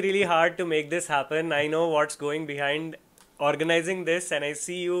really hard to make this happen. I know what's going behind organizing this, and I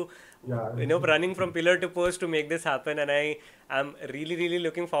see you, running from pillar to post to make this happen. And I am really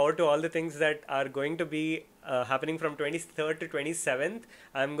looking forward to all the things that are going to be happening from 23rd to 27th.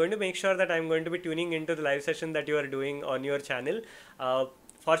 I'm going to make sure that I'm going to be tuning into the live session that you are doing on your channel.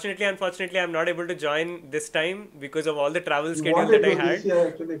 Fortunately, unfortunately, I'm not able to join this time because of all the travel schedule that I had. This year,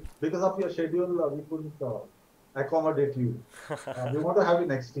 actually, because of your schedule, we couldn't accommodate you. We want to have you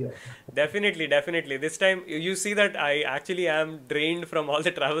next year. Definitely. This time, you see that I actually am drained from all the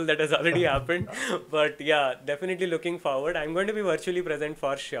travel that has already happened. But yeah, definitely looking forward. I'm going to be virtually present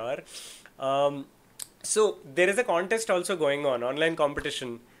for sure. So there is a contest also going on, online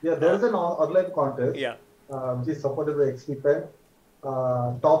competition. Yeah, there is an online contest. Yeah. Which is supported by XP Pen.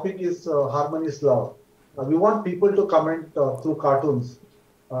 Topic is Harmony is Love. We want people to comment through cartoons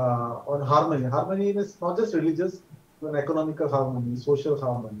on harmony. Harmony is not just religious, but economical harmony, social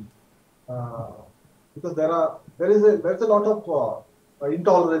harmony. Because there's a lot of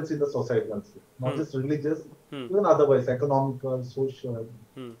intolerance in the society, not just religious, even otherwise, economical, social,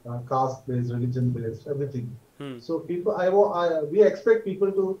 caste-based, religion-based, everything. So we expect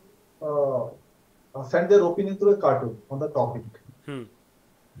people to send their opinion through a cartoon on the topic.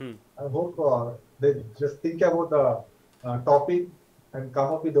 I hope they just think about the topic and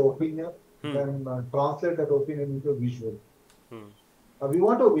come up with the opinion, and translate that opinion into a visual. We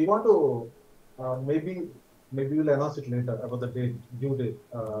want to maybe we'll announce it later about the due date,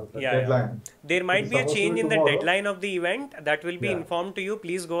 deadline. There might be a change in the deadline of the event that will be informed to you.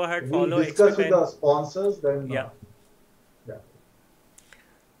 Please go ahead, follow. We'll discuss with the sponsors, then.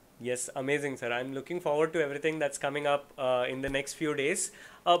 Yes, amazing, sir. I'm looking forward to everything that's coming up in the next few days.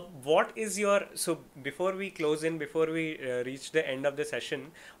 What is your, so before we close in, before we reach the end of the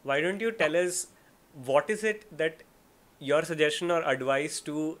session, why don't you tell us what is it that your suggestion or advice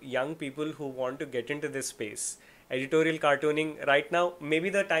to young people who want to get into this space? Editorial cartooning right now, maybe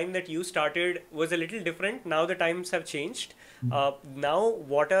the time that you started was a little different. Now the times have changed. Now,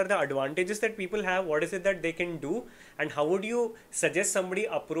 what are the advantages that people have? What is it that they can do? And how would you suggest somebody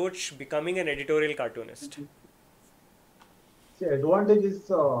approach becoming an editorial cartoonist? See, advantage is,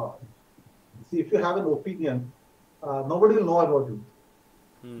 see, if you have an opinion, nobody will know about it.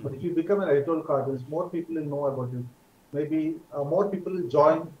 But if you become an editorial cartoonist, more people will know about it. Maybe more people will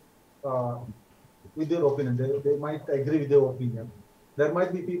join with their opinion. They might agree with your opinion. There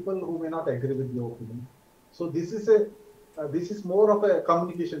might be people who may not agree with your opinion. So this is more of a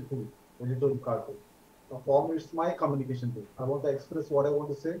communication tool, editorial cartoon. For me, it's my communication tool. I want to express what I want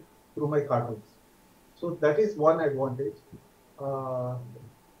to say through my cartoons. So that is one advantage.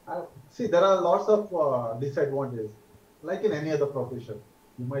 See, there are lots of disadvantages, like in any other profession.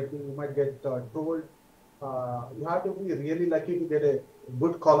 You might get told you have to be really lucky to get a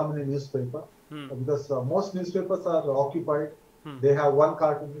good column in a newspaper because most newspapers are occupied. They have one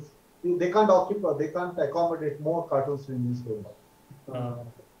cartoonist. They can't accommodate more cartoons in newspaper.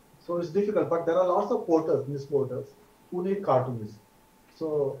 So it's difficult, but there are lots of porters, news porters, who need cartoonists.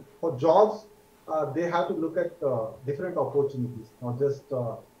 So for jobs, they have to look at different opportunities, not just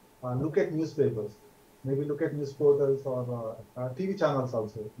look at newspapers. Maybe look at news portals or TV channels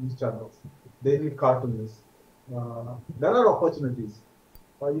also, news channels. They need cartoonists. There are opportunities.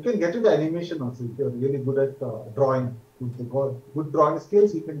 You can get into animation also if you're really good at drawing. If you've got good drawing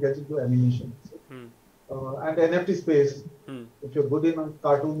skills, you can get into animation. And NFT space. If you're good in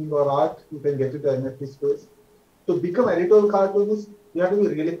cartooning or art, you can get into NFT space. To become editorial cartoonist, you have to be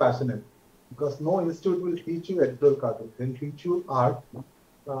really passionate because no institute will teach you editorial cartoon. They'll teach you art.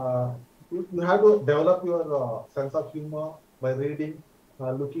 You have to develop your sense of humor by reading,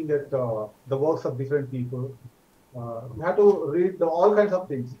 looking at the works of different people. You have to read all kinds of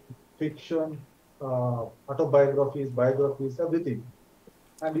things, fiction, autobiographies, biographies, everything.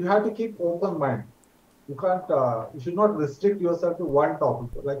 And you have to keep open mind. You can't, you should not restrict yourself to one topic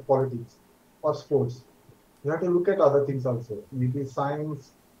like politics or sports. You have to look at other things also, maybe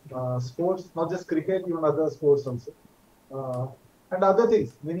science, sports, not just cricket, even other sports also. And other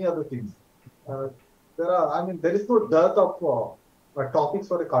things, many other things. There is no dearth of topics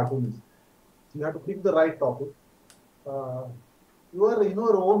for a cartoonist. You have to pick the right topic. You are in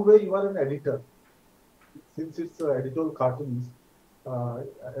your own way, you are an editor. Since it's editorial cartoonist,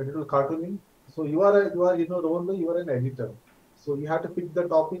 editorial cartooning, so you are in your own way, you are an editor. So you have to pick the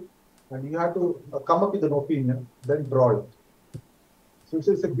topic and you have to come up with an opinion, then draw it. So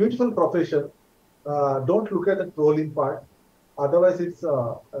it's a beautiful profession. Don't look at the trolling part. Otherwise, it's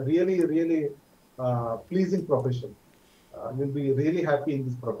a really, really pleasing profession. You'll be really happy in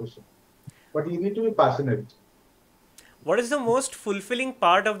this profession. But you need to be passionate. What is the most fulfilling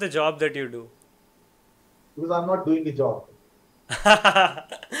part of the job that you do? Because I'm not doing the job.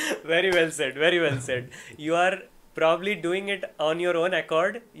 Very well said. Very well said. You are probably doing it on your own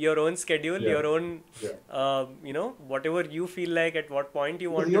accord, your own schedule, your own, whatever you feel like at what point you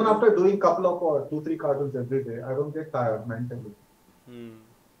want to even do. after doing couple of 2-3 cartoons every day, I don't get tired mentally.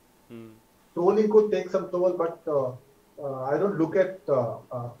 Trolling could take some toll, but I don't look at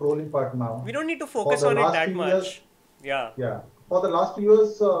trolling part now. We don't need to focus on it that much. Yeah. For the last few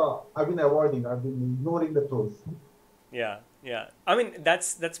years, I've been ignoring the trolls. Yeah. I mean,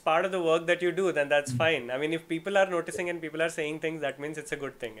 that's part of the work that you do, then that's fine. I mean, if people are noticing and people are saying things, that means it's a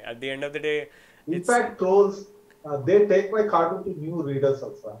good thing. At the end of the day, in fact, trolls, they take my cartoon to new readers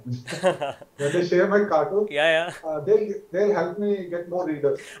also. When they share my cartoon, they'll help me get more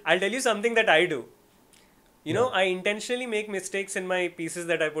readers. I'll tell you something that I do. You know, I intentionally make mistakes in my pieces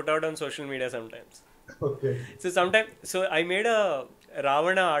that I put out on social media sometimes. Okay. So I made a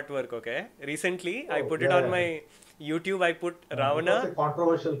Ravana artwork, okay? Recently, I put it on my YouTube. I put Ravana. It's a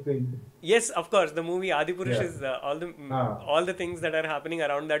controversial thing. Yes, of course. The movie Adipurush is all the things that are happening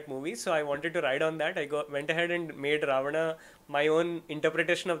around that movie. So I wanted to ride on that. I went ahead and made Ravana my own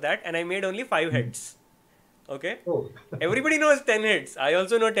interpretation of that, and I made only 5 heads. Okay. Everybody knows 10 heads. I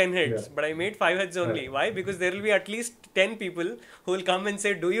also know 10 heads, but I made 5 heads only. Why? Because there will be at least 10 people who will come and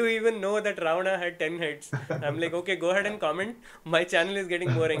say, "Do you even know that Ravana had 10 heads?" I'm like, okay, go ahead and comment. My channel is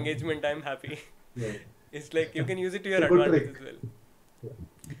getting more engagement. I'm happy. It's like you can use it to your advantage as well.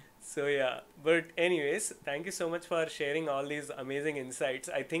 So But anyways, thank you so much for sharing all these amazing insights.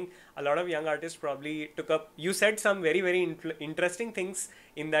 I think a lot of young artists probably took up. You said some very very interesting things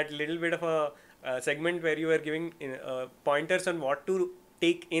in that little bit of a segment where you were giving pointers on what to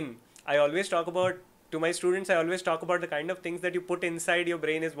take in. I always talk about to my students. I always talk about the kind of things that you put inside your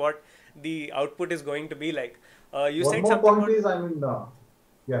brain is what the output is going to be like. You One said more something point about is,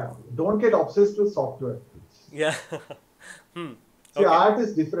 yeah, don't get obsessed with software. yeah. Hmm. See, Okay. art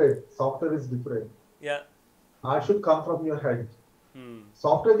is different, software is different. Yeah. Art should come from your head. Hmm.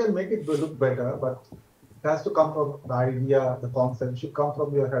 Software can make it look better, but it has to come from the idea, the concept should come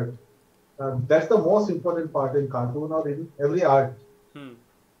from your head. That's the most important part in cartoon or in every art. Hmm.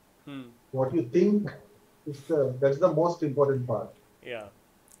 Hmm. What you think that's the most important part. Yeah,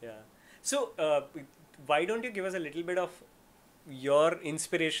 yeah. So, why don't you give us a little bit of your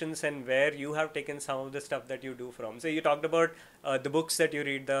inspirations and where you have taken some of the stuff that you do from? So, you talked about the books that you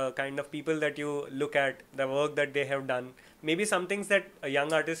read, the kind of people that you look at, the work that they have done. Maybe some things that a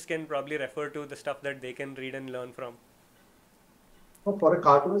young artist can probably refer to, the stuff that they can read and learn from. So for a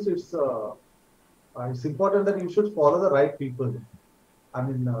cartoonist, it's important that you should follow the right people. I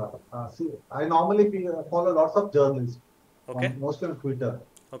mean, see, I normally follow lots of journalists, Okay, mostly on Twitter.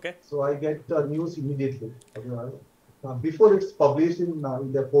 okay. So I get news immediately. Before it's published in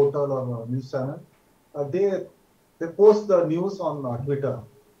their portal or news channel, they post the news on Twitter,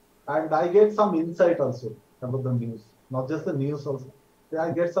 and I get some insight also about the news, not just the news also. Yeah,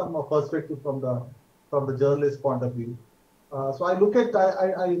 I get some perspective from the journalist point of view. So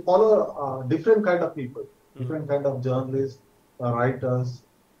I follow different kind of people, different kind of journalists, writers,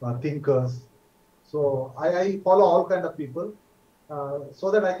 thinkers. So I follow all kind of people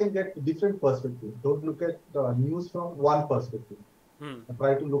so that I can get different perspective. Don't look at news from one perspective. Hmm. I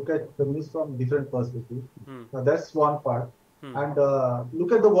try to look at the news from different perspective. Hmm. That's one part. Hmm. And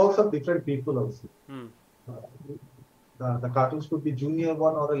look at the works of different people also. Hmm. The cartoons could be junior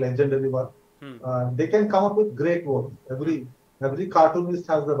one or a legendary one. Hmm. They can come up with great work. Every cartoonist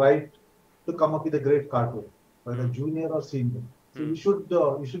has the right to come up with a great cartoon, whether junior or senior. So you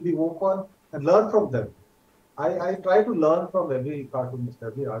should be open and learn from them. I try to learn from every cartoonist,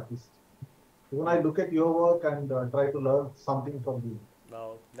 every artist. Even I look at your work and try to learn something from you.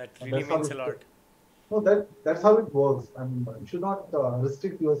 Wow, that And really that's how means a lot. no, that's how it works. I mean, you should not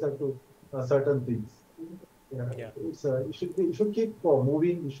restrict yourself to certain things. Yeah, Yeah. you should keep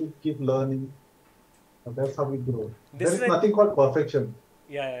moving. You should keep learning. That's how we grow. This There is is a nothing called perfection.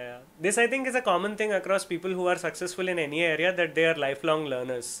 Yeah, yeah, yeah. This I think is a common thing across people who are successful in any area that they are lifelong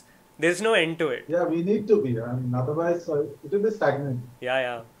learners. There's no end to it. Yeah, we need to be. I mean, otherwise it will be stagnant. Yeah,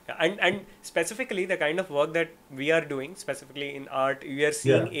 yeah. Yeah. And specifically the kind of work that we are doing, specifically in art, we are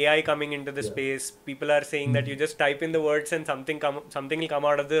seeing Yeah. AI coming into the Yeah. space. People are saying that you just type in the words and something will come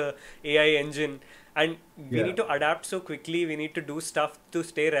out of the AI engine. And we Yeah. need to adapt so quickly. We need to do stuff to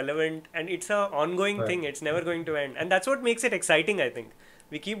stay relevant, and it's a ongoing Right. thing. It's never going to end, and that's what makes it exciting. I think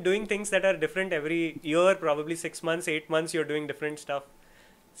we keep doing things that are different every year. Probably 6 months, 8 months, you're doing different stuff.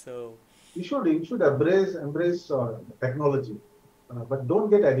 So You should embrace technology, but don't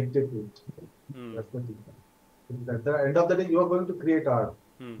get addicted to it. That's the thing. At the end of the day, you are going to create art.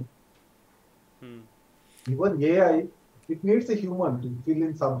 hmm. Hmm. Even AI, it needs a human to fill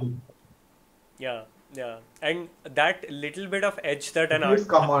in something. Yeah, yeah, and that little bit of edge that It needs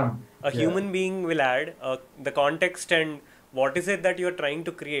command. a human being will add, the context and what is it that you're trying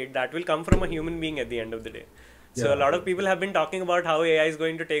to create, that will come from a human being at the end of the day. So Yeah. a lot of people have been talking about how AI is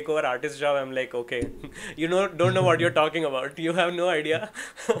going to take over artist job. I'm like, okay, don't know what you're talking about. You have no idea.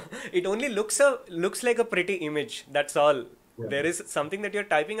 It only looks like a pretty image. That's all. Yeah. There is something that you're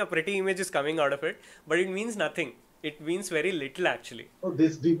typing, a pretty image is coming out of it, but it means nothing. It means very little actually. So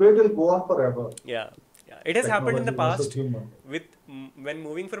this debate will go on forever. Yeah, yeah. It has happened in the Technology versus past human. with when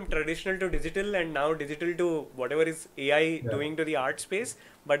moving from traditional to digital, and now digital to whatever is AI doing to the art space.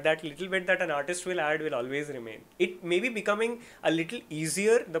 But that little bit that an artist will add will always remain. It may be becoming a little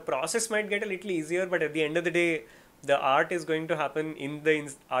easier. The process might get a little easier, but at the end of the day, the art is going to happen in the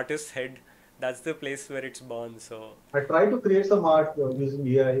artist's head. That's the place where it's born. So I tried to create some art using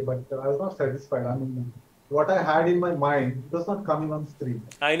AI, but I was not satisfied. I mean, what I had in my mind, it was not coming on screen.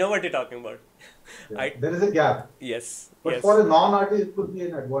 I know what you're talking about. Yeah. There is a gap. Yes. But yes. for a non-artist, it could be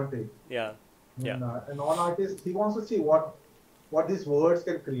an advantage. Yeah. I mean, Yeah. a non-artist, he wants to see what these words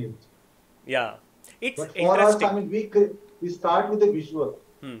can create. Yeah. It's But for interesting. us, I mean, we start with a visual.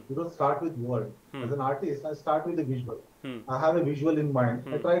 Hmm. We don't start with word. As an artist, I start with a visual. Hmm. I have a visual in mind.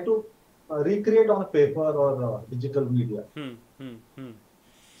 I try to recreate on a paper or digital media. Hmm. Hmm. Hmm.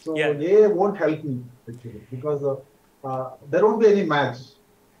 So Yeah. AI won't help me actually because there won't be any match.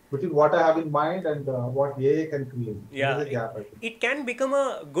 between what I have in mind and what AI can create. There Yeah, is a gap, I think. it can become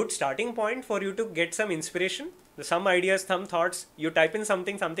a good starting point for you to get some inspiration, some ideas, some thoughts. You type in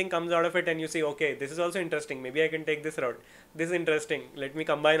something, something comes out of it, and you say, okay, this is also interesting. Maybe I can take this route. This is interesting. Let me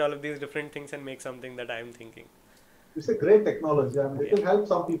combine all of these different things and make something that I am thinking. It's a great technology, and it Yeah. will help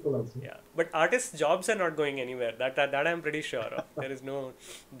some people also. Yeah, but artists' jobs are not going anywhere. That I'm pretty sure of. There is no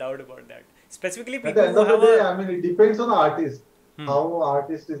doubt about that. Specifically, At the people end who of the have day, a I mean, it depends on the artist, hmm, how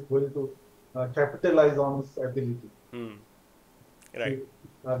artist is going to capitalize on his ability. hmm, See, right.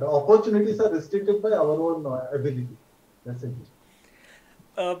 the opportunities are restricted by our own ability. That's it.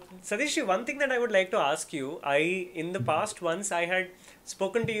 Satish, one thing that I would like to ask you, in the past once I had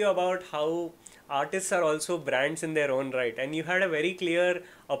spoken to you about how artists are also brands in their own right, and you had a very clear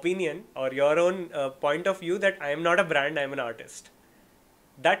opinion or your own point of view that I am not a brand, I am an artist.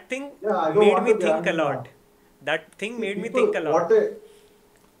 That thing Yeah, I don't made want me to be. I think a mean, lot. That thing see, made me people, think a lot. what they,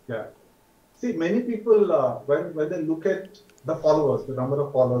 yeah. See, many people, when they look at the followers, the number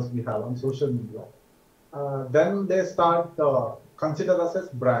of followers we have on social media, then they start consider us as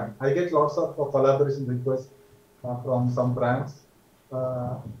brand. I get lots of collaboration requests from some brands.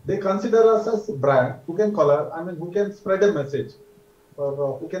 They consider us as brand who can collab. I mean, who can spread a message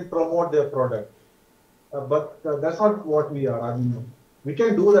or who can promote their product. But that's not what we are. I mean, we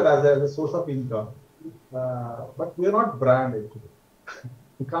can do that as a source of income, but we are not brand actually.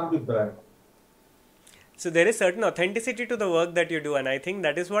 We can't be brand. So there is certain authenticity to the work that you do, and I think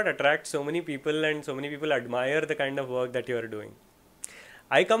that is what attracts so many people, and so many people admire the kind of work that you are doing.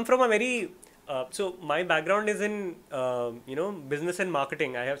 I come from a very so my background is in business and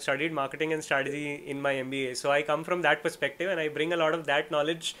marketing. I have studied marketing and strategy in my MBA. So I come from that perspective, and I bring a lot of that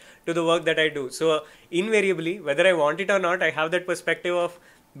knowledge to the work that I do. So invariably, whether I want it or not, I have that perspective of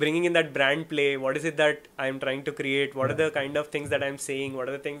bringing in that brand play. What is it that I'm trying to create? What are the kind of things that I'm saying? What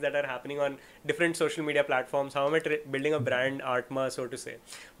are the things that are happening on different social media platforms? How am I building a brand atma, so to say?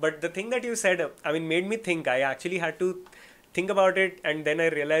 But the thing that you said, I mean, made me think. I actually had to think about it, and then I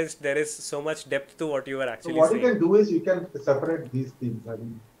realized there is so much depth to what you were So actually what you saying. can do is you can separate these things. I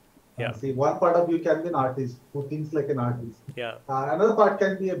mean, Yeah, see, one part of you can be an artist who thinks like an artist. yeah. Another part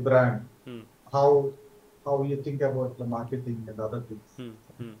can be a brand. Hmm. How how you think about the marketing and other things.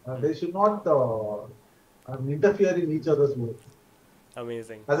 Hmm. Hmm. They should not interfere in each other's work.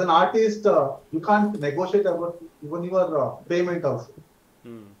 Amazing. As an artist, you can't negotiate about even your payment also.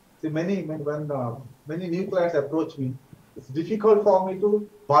 Hmm. See, many new clients approach me, it's difficult for me to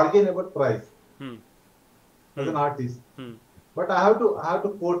bargain about price Hmm. as Hmm. an artist. Hmm. But I have to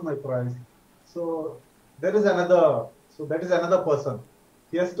quote my price. So there is another so that is another person.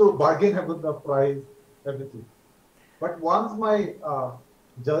 He has to bargain about the price, everything. But once my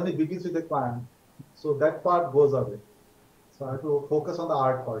journey begins with the client, so that part goes away. So I have to focus on the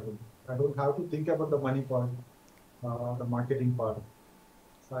art part. I don't have to think about the money part, the marketing part.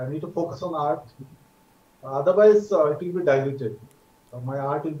 So I need to focus on art. Otherwise, it will be diluted. My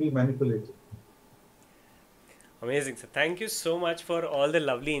art will be manipulated. Amazing. So thank you so much for all the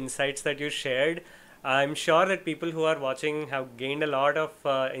lovely insights that you shared. I'm sure that people who are watching have gained a lot of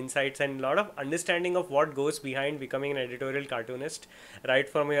insights and a lot of understanding of what goes behind becoming an editorial cartoonist, right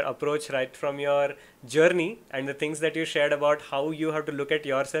from your approach, right from your journey, and the things that you shared about how you have to look at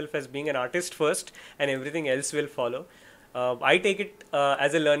yourself as being an artist first and everything else will follow. I take it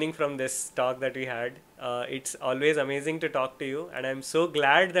as a learning from this talk that we had. It's always amazing to talk to you, and I'm so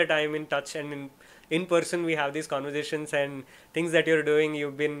glad that I'm in touch and in person we have these conversations and things that you're doing.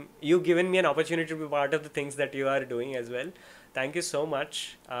 You've given me an opportunity to be part of the things that you are doing as well. Thank you so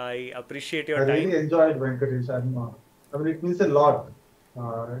much. I appreciate I your really time. enjoyed Venkatesh. I mean, it means a lot.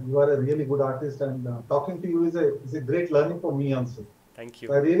 You are a really good artist, and talking to you is a great learning for me also. Thank So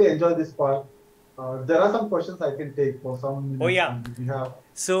you. I really enjoy this part. There are some questions I can take for some Oh minutes, yeah. and we have,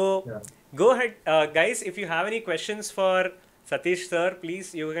 So yeah. go ahead, guys. If you have any questions for Satish sir,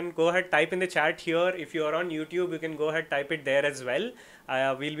 please you can go ahead type in the chat here. If you are on YouTube, you can go ahead type it there as well.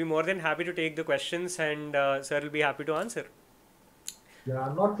 We'll be more than happy to take the questions, and sir will be happy to answer. Yeah,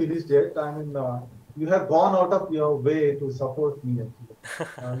 I'm not finished yet. I mean, you have gone out of your way to support me.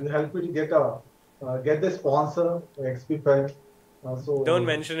 Actually, you helped me to get the sponsor, XP Pen. So Don't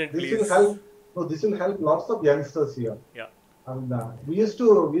mention it, this will please. help. No, this will help lots of youngsters here. Yeah. And we used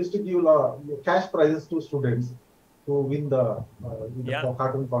to give cash prizes to students to win the Yeah.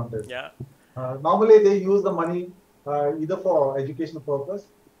 cartoon contest. Yeah. Normally, they use the money either for educational purpose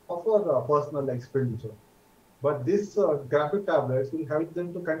or for personal expenditure. But this graphic tablets will help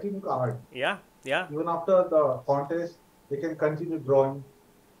them to continue art. Yeah. Yeah. Even after the contest, they can continue drawing.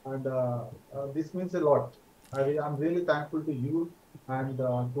 And this means a lot. I'm really thankful to you and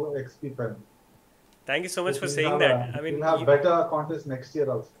to XP Pen. Thank you so much Hope for saying that. I mean, we'll have better contest next year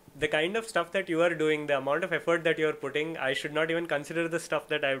also. the kind of stuff that you are doing, the amount of effort that you're putting, I should not even consider the stuff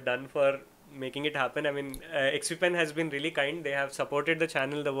that I've done for making it happen. I mean, XPPen has been really kind. They have supported the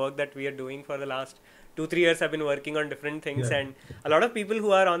channel, the work that we are doing for the last 2-3 years. I've been working on different things, Yeah. and a lot of people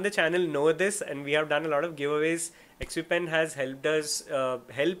who are on the channel know this, and we have done a lot of giveaways. XPPen has helped us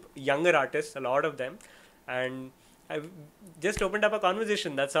help younger artists, a lot of them, and I've just opened up a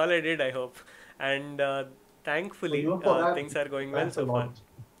conversation. That's all I did, I hope. And So thankfully, even for that, things are going well thanks a so far. lot.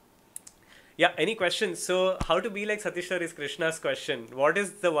 Yeah, any questions? So, how to be like Satish sir is Krishna's question. What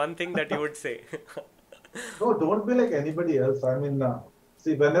is the one thing that you would say? No, don't be like anybody else. I mean,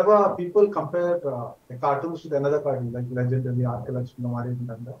 see, whenever people compare a cartoons with another cartoon, like Legendary, Archaeologist,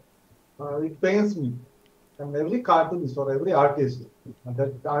 it pains me. And every cartoonist or every artist,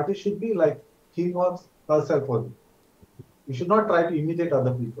 that artist should be like him or herself only. You should not try to imitate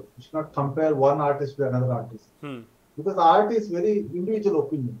other people. You should not compare one artist to another artist. Hmm. Because art is very individual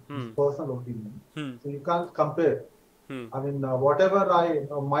opinion, it's Hmm. personal opinion. Hmm. So you can't compare. Hmm. I mean, whatever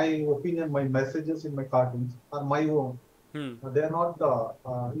my opinion, my messages in my cartoons are my own. Hmm. They are not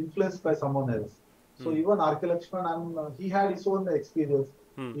influenced by someone else. So even Lakshman, he had his own experience.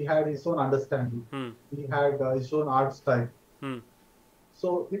 Hmm. He had his own understanding. Hmm. He had his own art style. Hmm.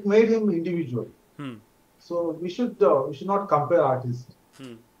 So it made him individual. Hmm. So we should not compare artists.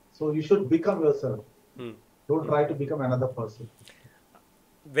 Hmm. So you should become yourself. Hmm. Don't try to become another person.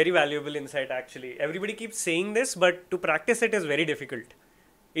 Very valuable insight, actually. Everybody keeps saying this, but to practice it is very difficult.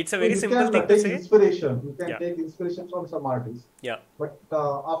 It's a very You simple can thing to take say. inspiration. You can Yeah. take inspiration from some artists. Yeah. But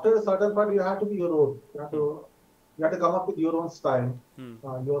after a certain point, you have to be your own. You have to come up with your own style, Hmm.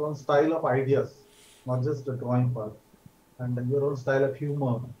 your own style of ideas, not just the drawing part, and then your own style of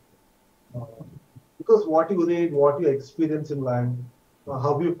humor. Uh, because what you read, what you experience in life,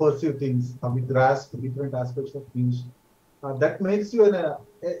 how you perceive things, how you grasp different aspects of things, that makes you a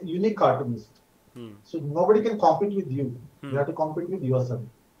unique cartoonist. Hmm. So nobody can compete with you. Hmm. You have to compete with yourself.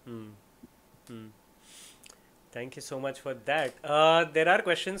 Hmm. Hmm. Thank you so much for that. There are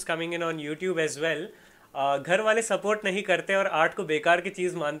questions coming in on YouTube as well. घर वाले support नहीं करते और art को बेकार की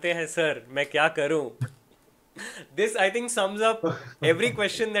चीज मानते हैं सर, मैं क्या करूं? This I think sums up every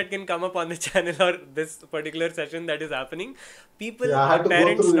question that can come up on the channel or this particular session that is happening. People Yeah, I or had to go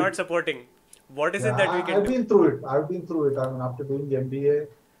parents through not it. supporting. What is Yeah, it that we can I've do? been through it. I've been through it. I mean, after doing MBA,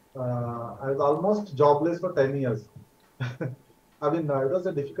 I was almost jobless for 10 years. I mean, it was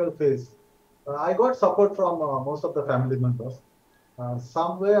a difficult phase. I got support from most of the family members.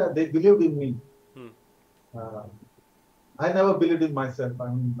 Somewhere they believed in me. Hmm. Uh, I never believed in myself. I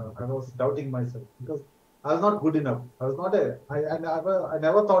mean, I was doubting myself because I was not good enough. I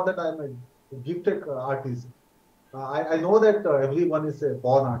never thought that I'm a gifted artist. I know that everyone is a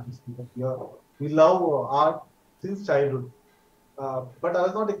born artist because we love art since childhood. But I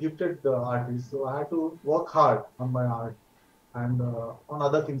was not a gifted artist, so I had to work hard on my art and on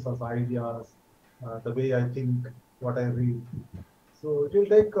other things also, ideas, the way I think, what I read. So it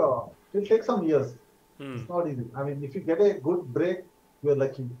will take some years. Hmm. It's not easy. I mean, if you get a good break, you're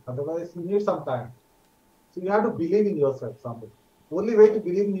lucky. Otherwise, you need some time. So you have to believe in yourself someday. Only way to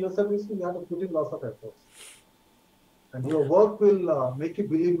believe in yourself is you have to put in lots of efforts. And your work will make you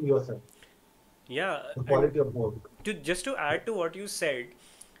believe in yourself, Yeah. the quality of work. Just to add to what you said,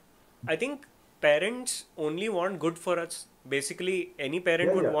 I think parents only want good for us. Basically, any parent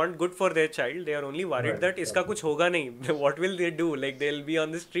Yeah, would yeah. want good for their child. They are only worried Right, that iska kuch hoga nahi. What will they do? Like they'll be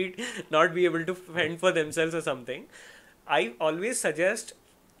on the street, not be able to fend for themselves or something. I always suggest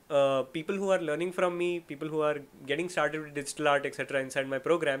people who are learning from me, people who are getting started with digital art, etc., inside my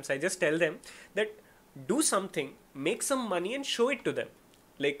programs, I just tell them that do something, make some money, and show it to them.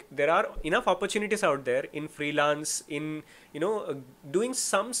 Like there are enough opportunities out there in freelance, in doing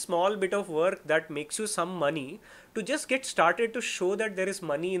some small bit of work that makes you some money to just get started to show that there is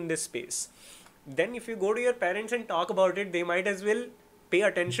money in this space. Then if you go to your parents and talk about it, they might as well pay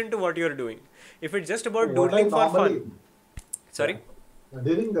attention to what you're doing. If it's just So about what I doodling for normally, fun. Sorry.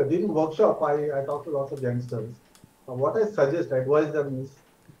 during workshop, I talk to lots of youngsters. What I suggest, advise them is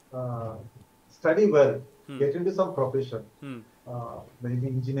study well, get into some profession, Hmm. maybe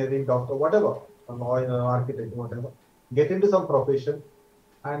engineering, doctor, whatever, a lawyer, architect, whatever. Get into some profession,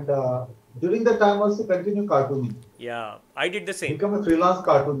 and during the time also continue cartooning. Yeah, I did the same. Become a freelance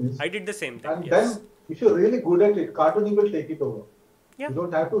cartoonist, I did the same thing. and Yes. then if you're really good at it, cartooning will take it over. Yeah. You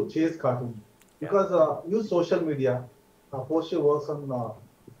don't have to chase cartooning because use social media, post your works on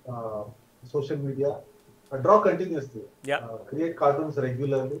social media, draw continuously. Yeah. Create cartoons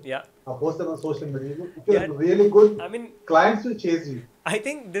regularly. Yeah. Post them on social media. If Yeah. you're really good, I mean, clients will chase you. I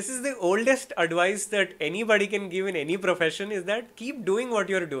think this is the oldest advice that anybody can give in any profession is that keep doing what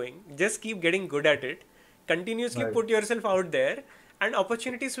you're doing. Just keep getting good at it. Continuously Right. put yourself out there and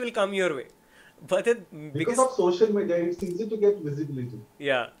opportunities will come your way. But Because of social media, it's easy to get visibility.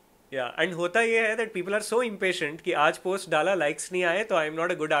 yeah, yeah. And होता ये है that people are so impatient कि आज post डाला likes नहीं आए तो I'm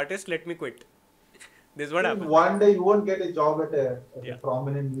not a good artist, let me quit. This is what happens. One day you won't get a job at a Yeah.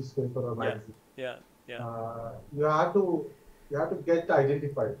 prominent newspaper or Yeah, magazine. yeah. You have to get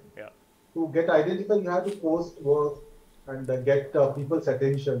identified. Yeah. To get identified, you have to post work and get people's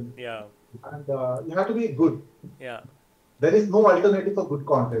attention. Yeah. And you have to be good. Yeah. There is no alternative for good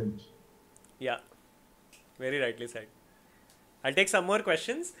content. Yeah. Very rightly said. I'll take some more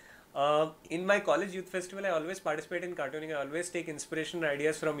questions. In my college youth festival, I always participate in cartooning. I always take inspiration and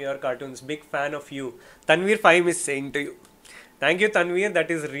ideas from your cartoons. Big fan of you. Tanveer 5 is saying to you. Thank you, Tanveer. That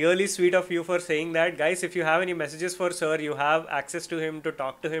is really sweet of you for saying that. Guys, if you have any messages for sir, you have access to him, to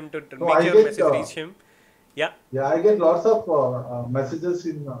talk to him, to make your message reach him. Yeah. Yeah, I get lots of messages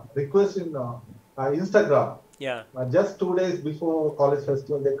requests in Instagram. Yeah. Just 2 days before college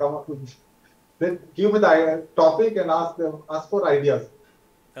festival, they come up with, they give me the topic and ask for ideas.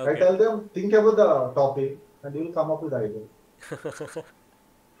 Okay. I tell them, think about the topic and you will come up with ideas.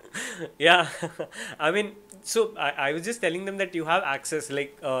 Yeah. I mean, so I was just telling them that you have access,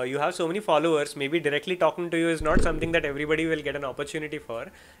 like you have so many followers, maybe directly talking to you is not something that everybody will get an opportunity for.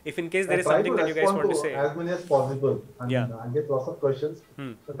 If in case there is something that you guys want to say. As many as possible. And Yeah. I get lots of questions,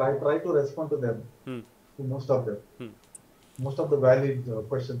 but I try to respond to them, to most of them. Most of the valid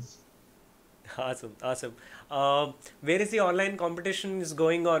questions. Awesome, awesome. Where is the online competition is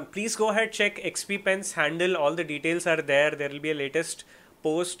going on? Please go ahead, check XP Pen's handle. All the details are there. There will be a latest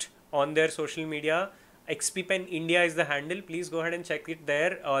post on their social media. XP Pen India is the handle. Please go ahead and check it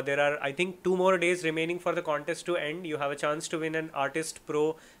there. There are, I think, 2 more days remaining for the contest to end. You have a chance to win an Artist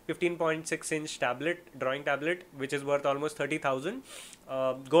Pro 15.6-inch tablet, drawing tablet, which is worth almost 30,000.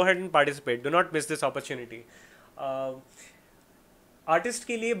 Go ahead and participate. Do not miss this opportunity. Artist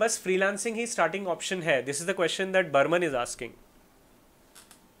के लिए बस freelancing ही starting option है? This is the question that Burman is asking.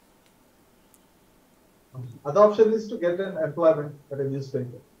 Other option is to get an employment at a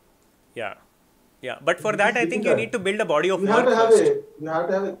newspaper. Yeah. But for that, I think you need to build a body of work first. You have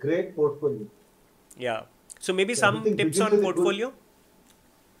to have a great portfolio. Yeah. So maybe some tips on portfolio.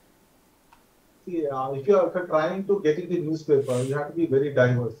 See, if you are trying to get into newspaper, you have to be very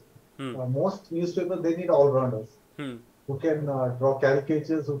diverse. Most newspapers, they need all-rounders. Who can draw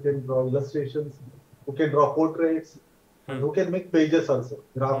caricatures, who can draw illustrations, who can draw portraits, and who can make pages also,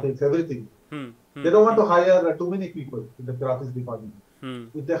 graphics, everything. They don't want to hire too many people in the graphics department.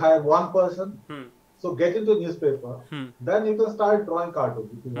 If they hire one person, so get into newspaper, then you can start drawing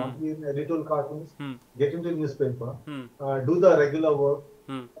cartoons. If you want to be in editorial cartoons, get into newspaper, do the regular work,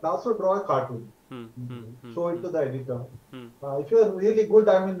 and also draw a cartoon. Show it to the editor. If you are really good,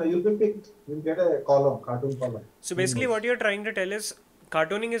 I mean, you'll be picked. You'll get a column, cartoon column. So basically, what you're trying to tell is,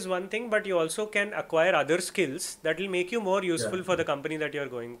 cartooning is one thing, but you also can acquire other skills that will make you more useful for the company that you're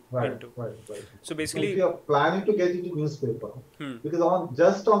going into. Right. So basically, if you're planning to get into newspaper, because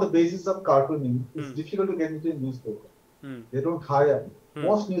just on the basis of cartooning, it's difficult to get into a newspaper. They don't hire.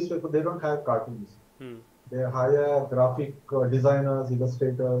 Most newspapers, they don't hire cartoonists. They hire graphic designers,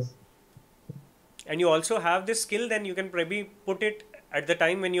 illustrators. And you also have this skill, then you can probably put it at the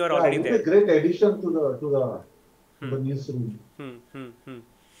time when you are already there. It's a great addition to the newsroom.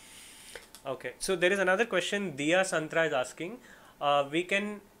 Okay, so there is another question. Diya Santra is asking, we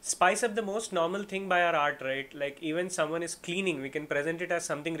can spice up the most normal thing by our art, right? Like even someone is cleaning, we can present it as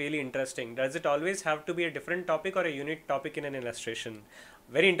something really interesting. Does it always have to be a different topic or a unique topic in an illustration?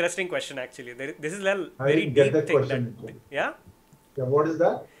 Very interesting question, actually. This is a very deep thing. Yeah, what is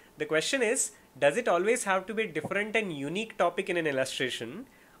that? The question is, does it always have to be a different and unique topic in an illustration?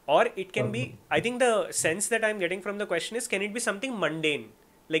 Or it can be, I think the sense that I'm getting from the question is, can it be something mundane?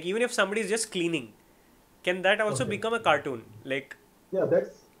 Like even if somebody is just cleaning, can that also become a cartoon? Like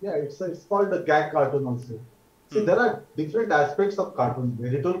it's called a gag cartoon also. See, there are different aspects of cartoon.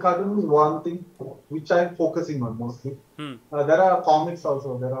 Editorial cartoon is one thing which I'm focusing on mostly. There are comics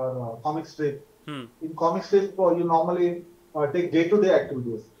also. There are comic strip. In comic strip, you normally take day-to-day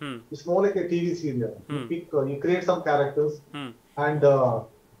activities. It's more like a TV serial. You create some characters and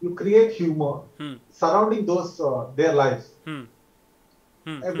you create humor surrounding those their lives,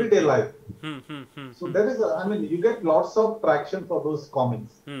 everyday life. So there is, you get lots of traction for those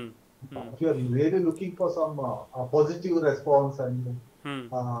comics. If you are really looking for some positive response and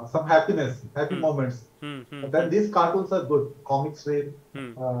some happiness, happy moments. Then these cartoons are good. Comic strip,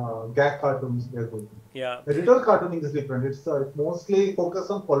 gag cartoons, they're good. Yeah. Editorial cartooning is different. It's mostly focused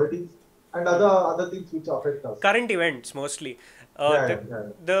on politics and other things which affect us. Current events mostly.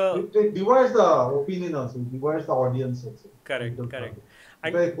 It divides the opinion also. It divides the audience also. Correct.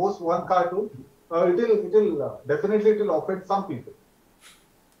 If I post one cartoon, it'll definitely offend some people.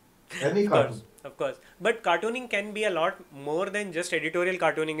 Any cartoon. Of course. But cartooning can be a lot more than just editorial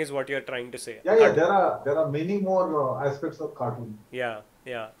cartooning is what you're trying to say. Yeah. There are many more aspects of cartooning. Yeah.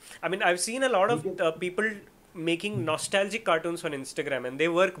 I mean, I've seen a lot of people making nostalgic cartoons on Instagram, and they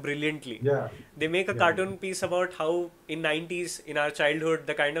work brilliantly. Yeah. They make a cartoon piece about how in 90s, in our childhood,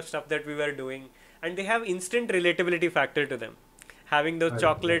 the kind of stuff that we were doing, and they have instant relatability factor to them. Having those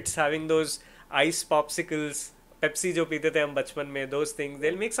chocolates, having those ice popsicles, Pepsi jo peete the hum bachpan mein, those things.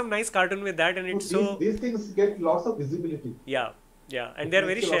 They'll make some nice cartoon with that, and it's these things get lots of visibility. Yeah, and they're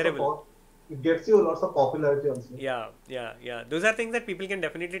very shareable. It gets you lots of popularity also. Yeah. Those are things that people can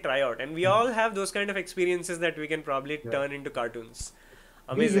definitely try out, and we all have those kind of experiences that we can probably turn into cartoons.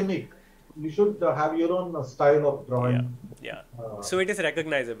 Amazing. Be unique. You should have your own style of drawing. Yeah. So it is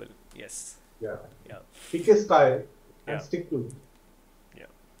recognizable. Yes. Yeah. Pick a style and stick to it.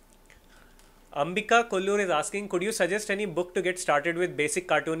 Ambika Kollur is asking, could you suggest any book to get started with basic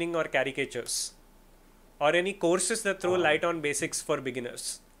cartooning or caricatures? Or any courses that throw light on basics for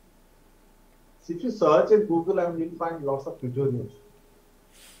beginners? So if you search in Google, you'll find lots of tutorials.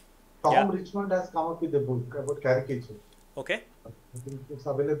 Tom Richmond has come up with a book about caricature. Okay. I think it's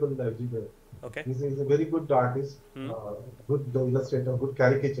available everywhere. Okay. He's a very good artist, good illustrator, good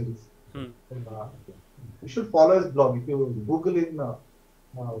caricaturist. You should follow his blog. If you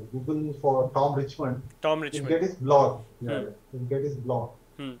Google for Tom Richmond, you'll get his blog. You'll get his blog.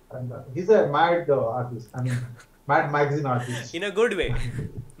 And he's a mad artist. I mean, mad magazine artist. In a good way.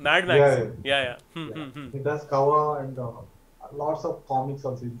 Mad magazine. Yeah. He does cover and lots of comics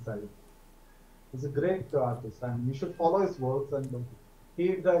also inside. He's a great artist, and you should follow his works. And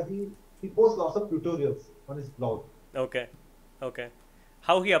he posts lots of tutorials on his blog. Okay.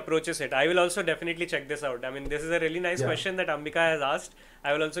 How he approaches it. I will also definitely check this out. I mean, this is a really nice question that Ambika has asked.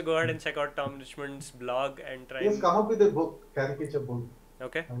 I will also go ahead and check out Tom Richmond's blog and try. He has come up with a book, caricature book.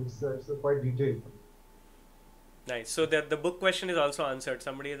 Okay. It's quite detailed. Nice. So the book question is also answered.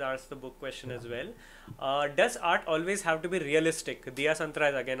 Somebody has asked the book question as well. Does art always have to be realistic? Diya Santra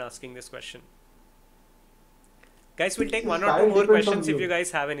is again asking this question. Guys, we'll take one or two more questions if you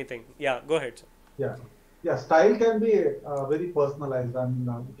guys have anything. Yeah, go ahead, sir. Yeah, style can be very personalized. I mean,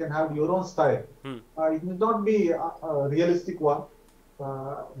 you can have your own style. It may not be a realistic one.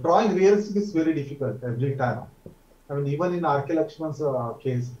 Drawing realistic is very difficult every time. I mean, even in R.K. Lakshman's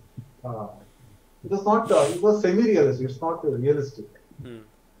case, it was semi-realistic. It's not realistic.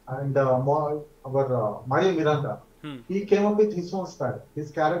 And Mario Miranda, he came up with his own style.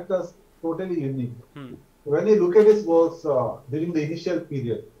 His characters totally unique. When you look at his works during the initial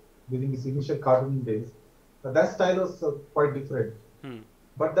period, during his initial cartooning days, that style was quite different.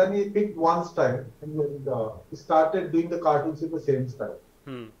 But then he picked one style and he started doing the cartoons in the same style.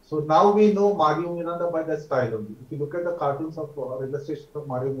 So now we know Mario Miranda by that style only. If you look at the cartoons of illustrations of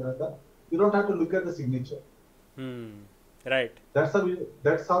Mario Miranda, you don't have to look at the signature. Right.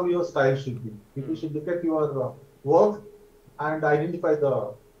 That's how your style should be. People should look at your work and identify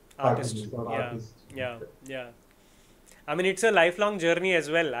the artist. Yeah. I mean, it's a lifelong journey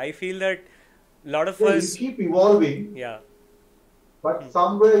as well. I feel that a lot of us keep evolving. Yeah. But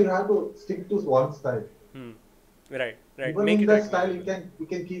somewhere you have to stick to one style. Right. Even in that style, you can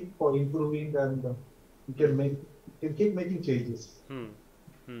keep improving and you can keep making changes.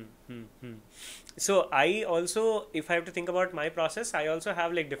 So I also, if I have to think about my process, I also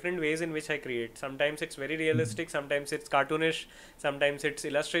have like different ways in which I create. Sometimes it's very realistic, sometimes it's cartoonish, sometimes it's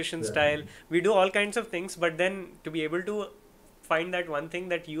illustration style. We do all kinds of things, but then to be able to find that one thing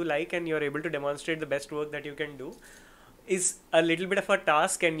that you like and you're able to demonstrate the best work that you can do is a little bit of a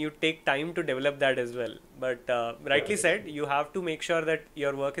task, and you take time to develop that as well. But rightly said, you have to make sure that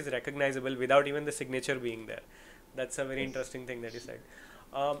your work is recognizable without even the signature being there. That's a very interesting thing that you said.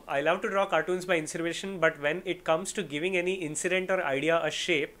 I love to draw cartoons by inspiration, but when it comes to giving any incident or idea a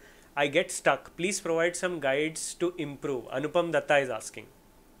shape, I get stuck. Please provide some guides to improve. Anupam Datta is asking.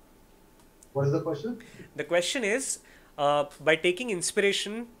 What is the question? The question is, by taking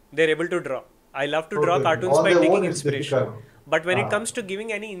inspiration, they're able to draw. I love to draw cartoons by taking inspiration. But when it comes to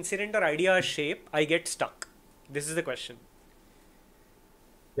giving any incident or idea a shape, I get stuck. This is the question.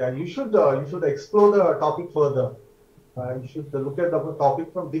 Yeah, you should explore the topic further. You should look at the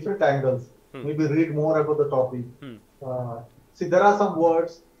topic from different angles. Maybe read more about the topic. see, there are some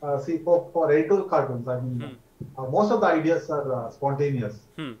words. See, for editorial cartoons, I mean, most of the ideas are spontaneous.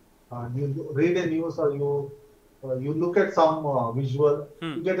 You read a news or you look at some visual,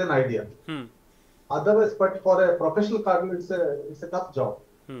 you get an idea. Otherwise, but for a professional cartoon, it's a tough job.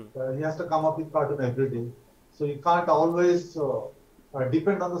 He has to come up with cartoon every day, so you can't always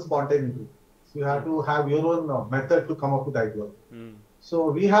depend on the spontaneity. So you have to have your own method to come up with idea.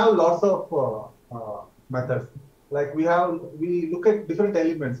 So we have lots of methods. Like we look at different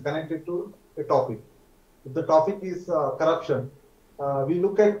elements connected to a topic. If the topic is corruption, we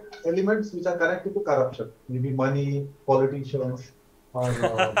look at elements which are connected to corruption, maybe money, politicians, or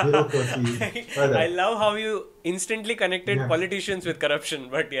bureaucracy. I love how you instantly connected politicians with corruption,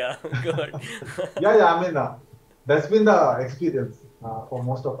 but yeah, good. Yeah, I mean, that's been the experience for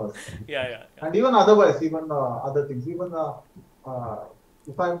most of us. Yeah. And even otherwise, even other things, even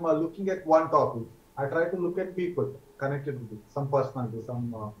if I'm looking at one topic, I try to look at people connected with it, some personalities,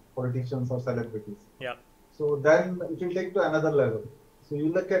 some politicians or celebrities. Yeah. So then it will take to another level. So you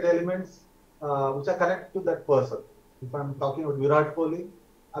look at elements which are connected to that person. If I'm talking about Virat Kohli,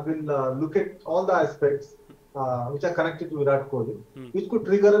 I will look at all the aspects which are connected to Virat Kohli, which could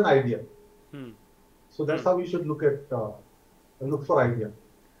trigger an idea. So that's how we should look for idea.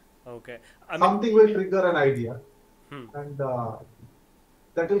 Okay. Something will trigger an idea, and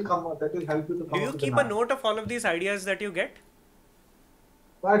that will help you to come. Do you keep a note of all of these ideas that you get?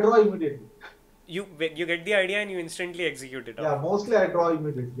 I draw immediately. You get the idea and you instantly execute it. Yeah, mostly I draw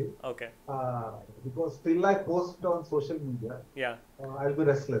immediately. Okay. Because till I post on social media, yeah, I'll be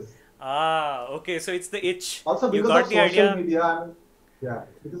restless. Okay. So it's the itch. Also because of social media,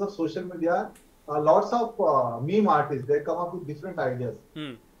 because of social media, lots of meme artists, they come up with different ideas.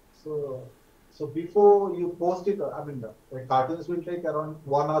 So before you post it, I mean, cartoons will take around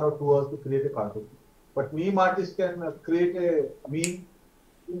 1 hour or 2 hours to create a cartoon, but meme artists can create a meme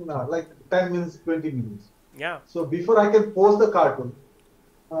in like 10 minutes, 20 minutes. Yeah. So before I can post the cartoon,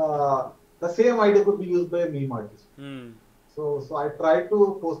 the same idea could be used by a meme artist. So I try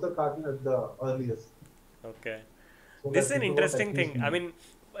to post the cartoon at the earliest. Okay. So this is an interesting thing. I mean,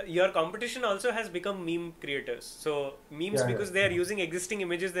 your competition also has become meme creators. So memes, because they are using existing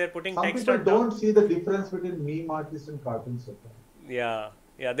images, they are putting text on top. Some people don't see the difference between meme artists and cartoons. Yeah,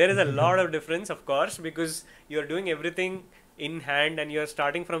 there is a lot of difference, of course, because you are doing everything in hand and you are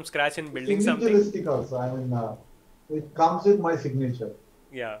starting from scratch and building something. Individualistic also. I mean, it comes with my signature.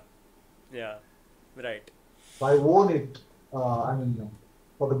 Yeah, right. So I own it. I mean,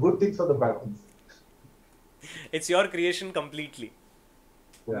 for the good things or the bad things. It's your creation completely.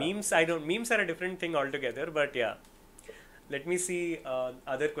 Yeah. Memes are a different thing altogether, but yeah. Let me see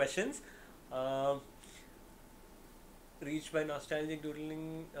other questions. Reached by nostalgic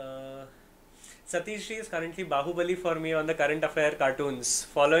doodling. Satish is currently Bahubali for me on the current affair cartoons.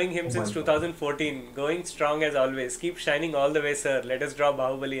 Following him since 2014. Going strong as always. Keep shining all the way, sir. Let us draw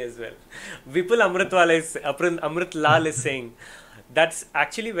Bahubali as well. Vipul Amrit Lal is saying. That's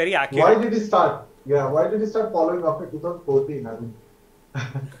actually very accurate. Why did he start? Yeah, why did he start following after 2014? I mean,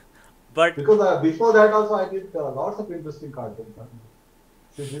 but because before that also I did lots of interesting cartoons.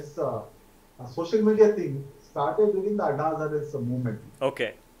 See, this social media thing started during the Anna Hazare's movement.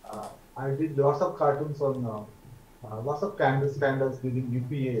 Okay. I did lots of cartoons on lots of scandals during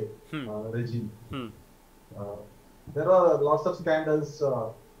UPA regime. There are lots of scandals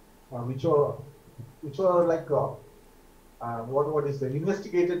which were like what is it,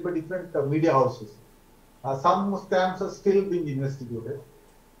 investigated by different media houses. Some scams are still being investigated.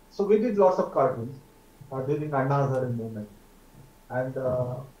 So we did lots of cartoons during Anna Hazare movement, and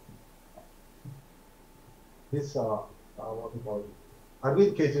this what we call it,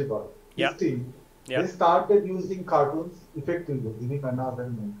 Arvind Kejriwal, his team, they started using cartoons effectively during Anna Hazare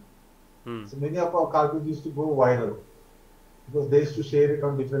movement. So many of our cartoons used to go viral because they used to share it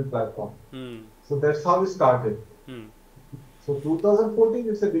on different platforms. So that's how we started. So 2014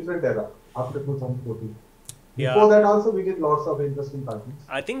 is a different era after 2014. Before that also we did lots of interesting cartoons.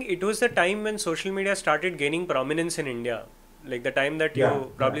 I think it was the time when social media started gaining prominence in India. Like the time that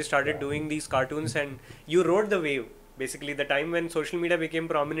you probably started doing these cartoons and you rode the wave. Basically the time when social media became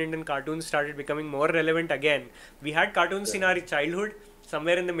prominent and cartoons started becoming more relevant again. We had cartoons in our childhood.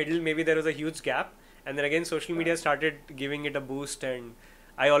 Somewhere in the middle maybe there was a huge gap. And then again social media started giving it a boost, and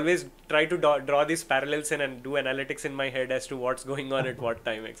I always try to draw these parallels and do analytics in my head as to what's going on at what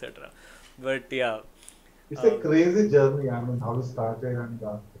time, etc. But yeah. It's a crazy journey. I mean, how it started and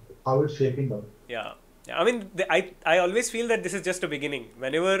how it's shaping up. Yeah. I mean, I always feel that this is just a beginning.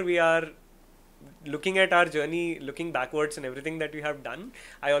 Whenever we are looking at our journey, looking backwards and everything that we have done,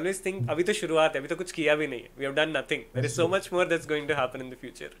 I always think, अभी तो शुरुआत है, अभी तो कुछ किया भी नहीं है. We have done nothing. There is so much more that's going to happen in the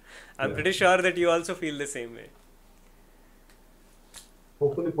future. I'm pretty sure that you also feel the same way.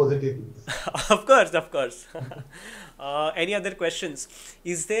 Hopefully positive things. Of course, of course. Any other questions?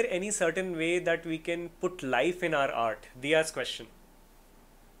 Is there any certain way that we can put life in our art? Diya's question.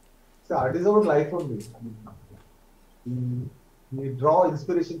 So art is about life only. We draw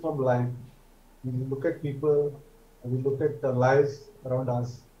inspiration from life. We look at people, we look at the lives around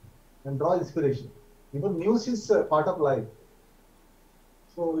us and draw inspiration. Even news is part of life.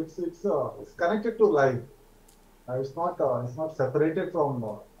 So it's connected to life. It's not separated from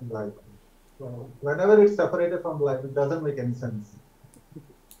life. So whenever it's separated from life, it doesn't make any sense.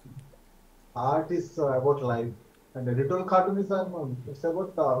 Art is about life, and editorial cartoonism it's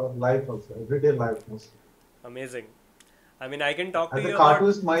about life also, everyday life mostly. Amazing. I mean, I can talk to As you a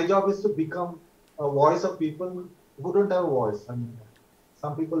cartoonist, my job is to become a voice of people who don't have a voice. I mean,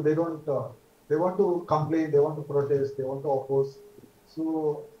 some people they don't. They want to complain, they want to protest, they want to oppose.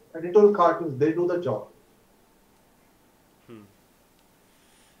 So editorial cartoons, they do the job.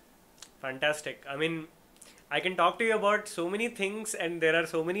 Fantastic. I mean, I can talk to you about so many things, and there are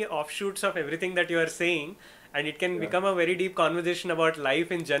so many offshoots of everything that you are saying, and it can become a very deep conversation about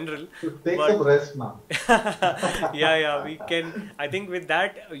life in general. So take some rest now. Yeah, we can. I think with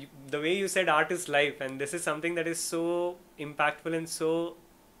that, the way you said art is life, and this is something that is so impactful and so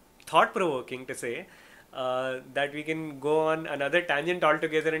thought-provoking to say, that we can go on another tangent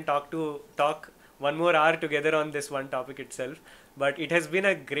altogether and talk one more hour together on this one topic itself. But it has been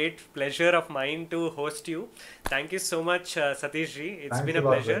a great pleasure of mine to host you. Thank you so much, Satish ji. It's been a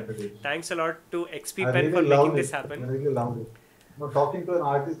pleasure. Thanks a lot to XP Pen for making this happen. I really loved it. You know, talking to an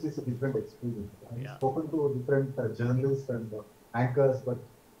artist is a different experience. I've spoken to different journalists and anchors, but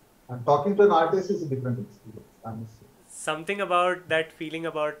talking to an artist is a different experience, honestly. Something about that feeling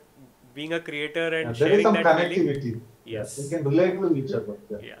about being a creator and there is sharing some that connectivity. feeling. Yes. We can relate to each other.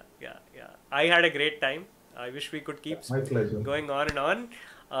 Yeah. I had a great time. I wish we could keep going on and on.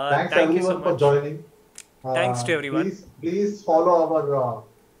 Thanks thank everyone you so much for joining. Thanks to everyone. Please follow our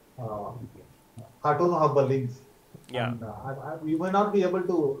Cartoon Hub links. Yeah. And, you may not be able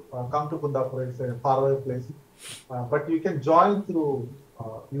to come to Kundapur, it's a faraway place. But you can join through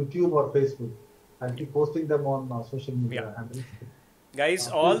YouTube or Facebook. I'll keep posting them on social media handles. Guys,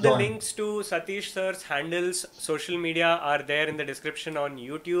 all the links to Satish sir's handles, social media are there in the description on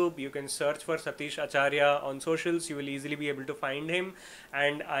YouTube. You can search for Satish Acharya on socials. You will easily be able to find him.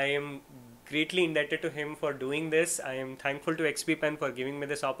 And I am greatly indebted to him for doing this. I am thankful to XP Pen for giving me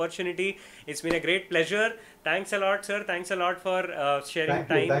this opportunity. It's been a great pleasure. Thanks a lot, sir. Thanks a lot for sharing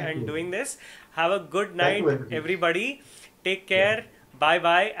time and doing this. Have a good night, everybody. Take care.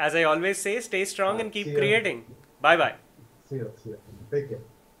 Bye-bye. As I always say, stay strong and keep creating. Bye-bye. See you. Take care.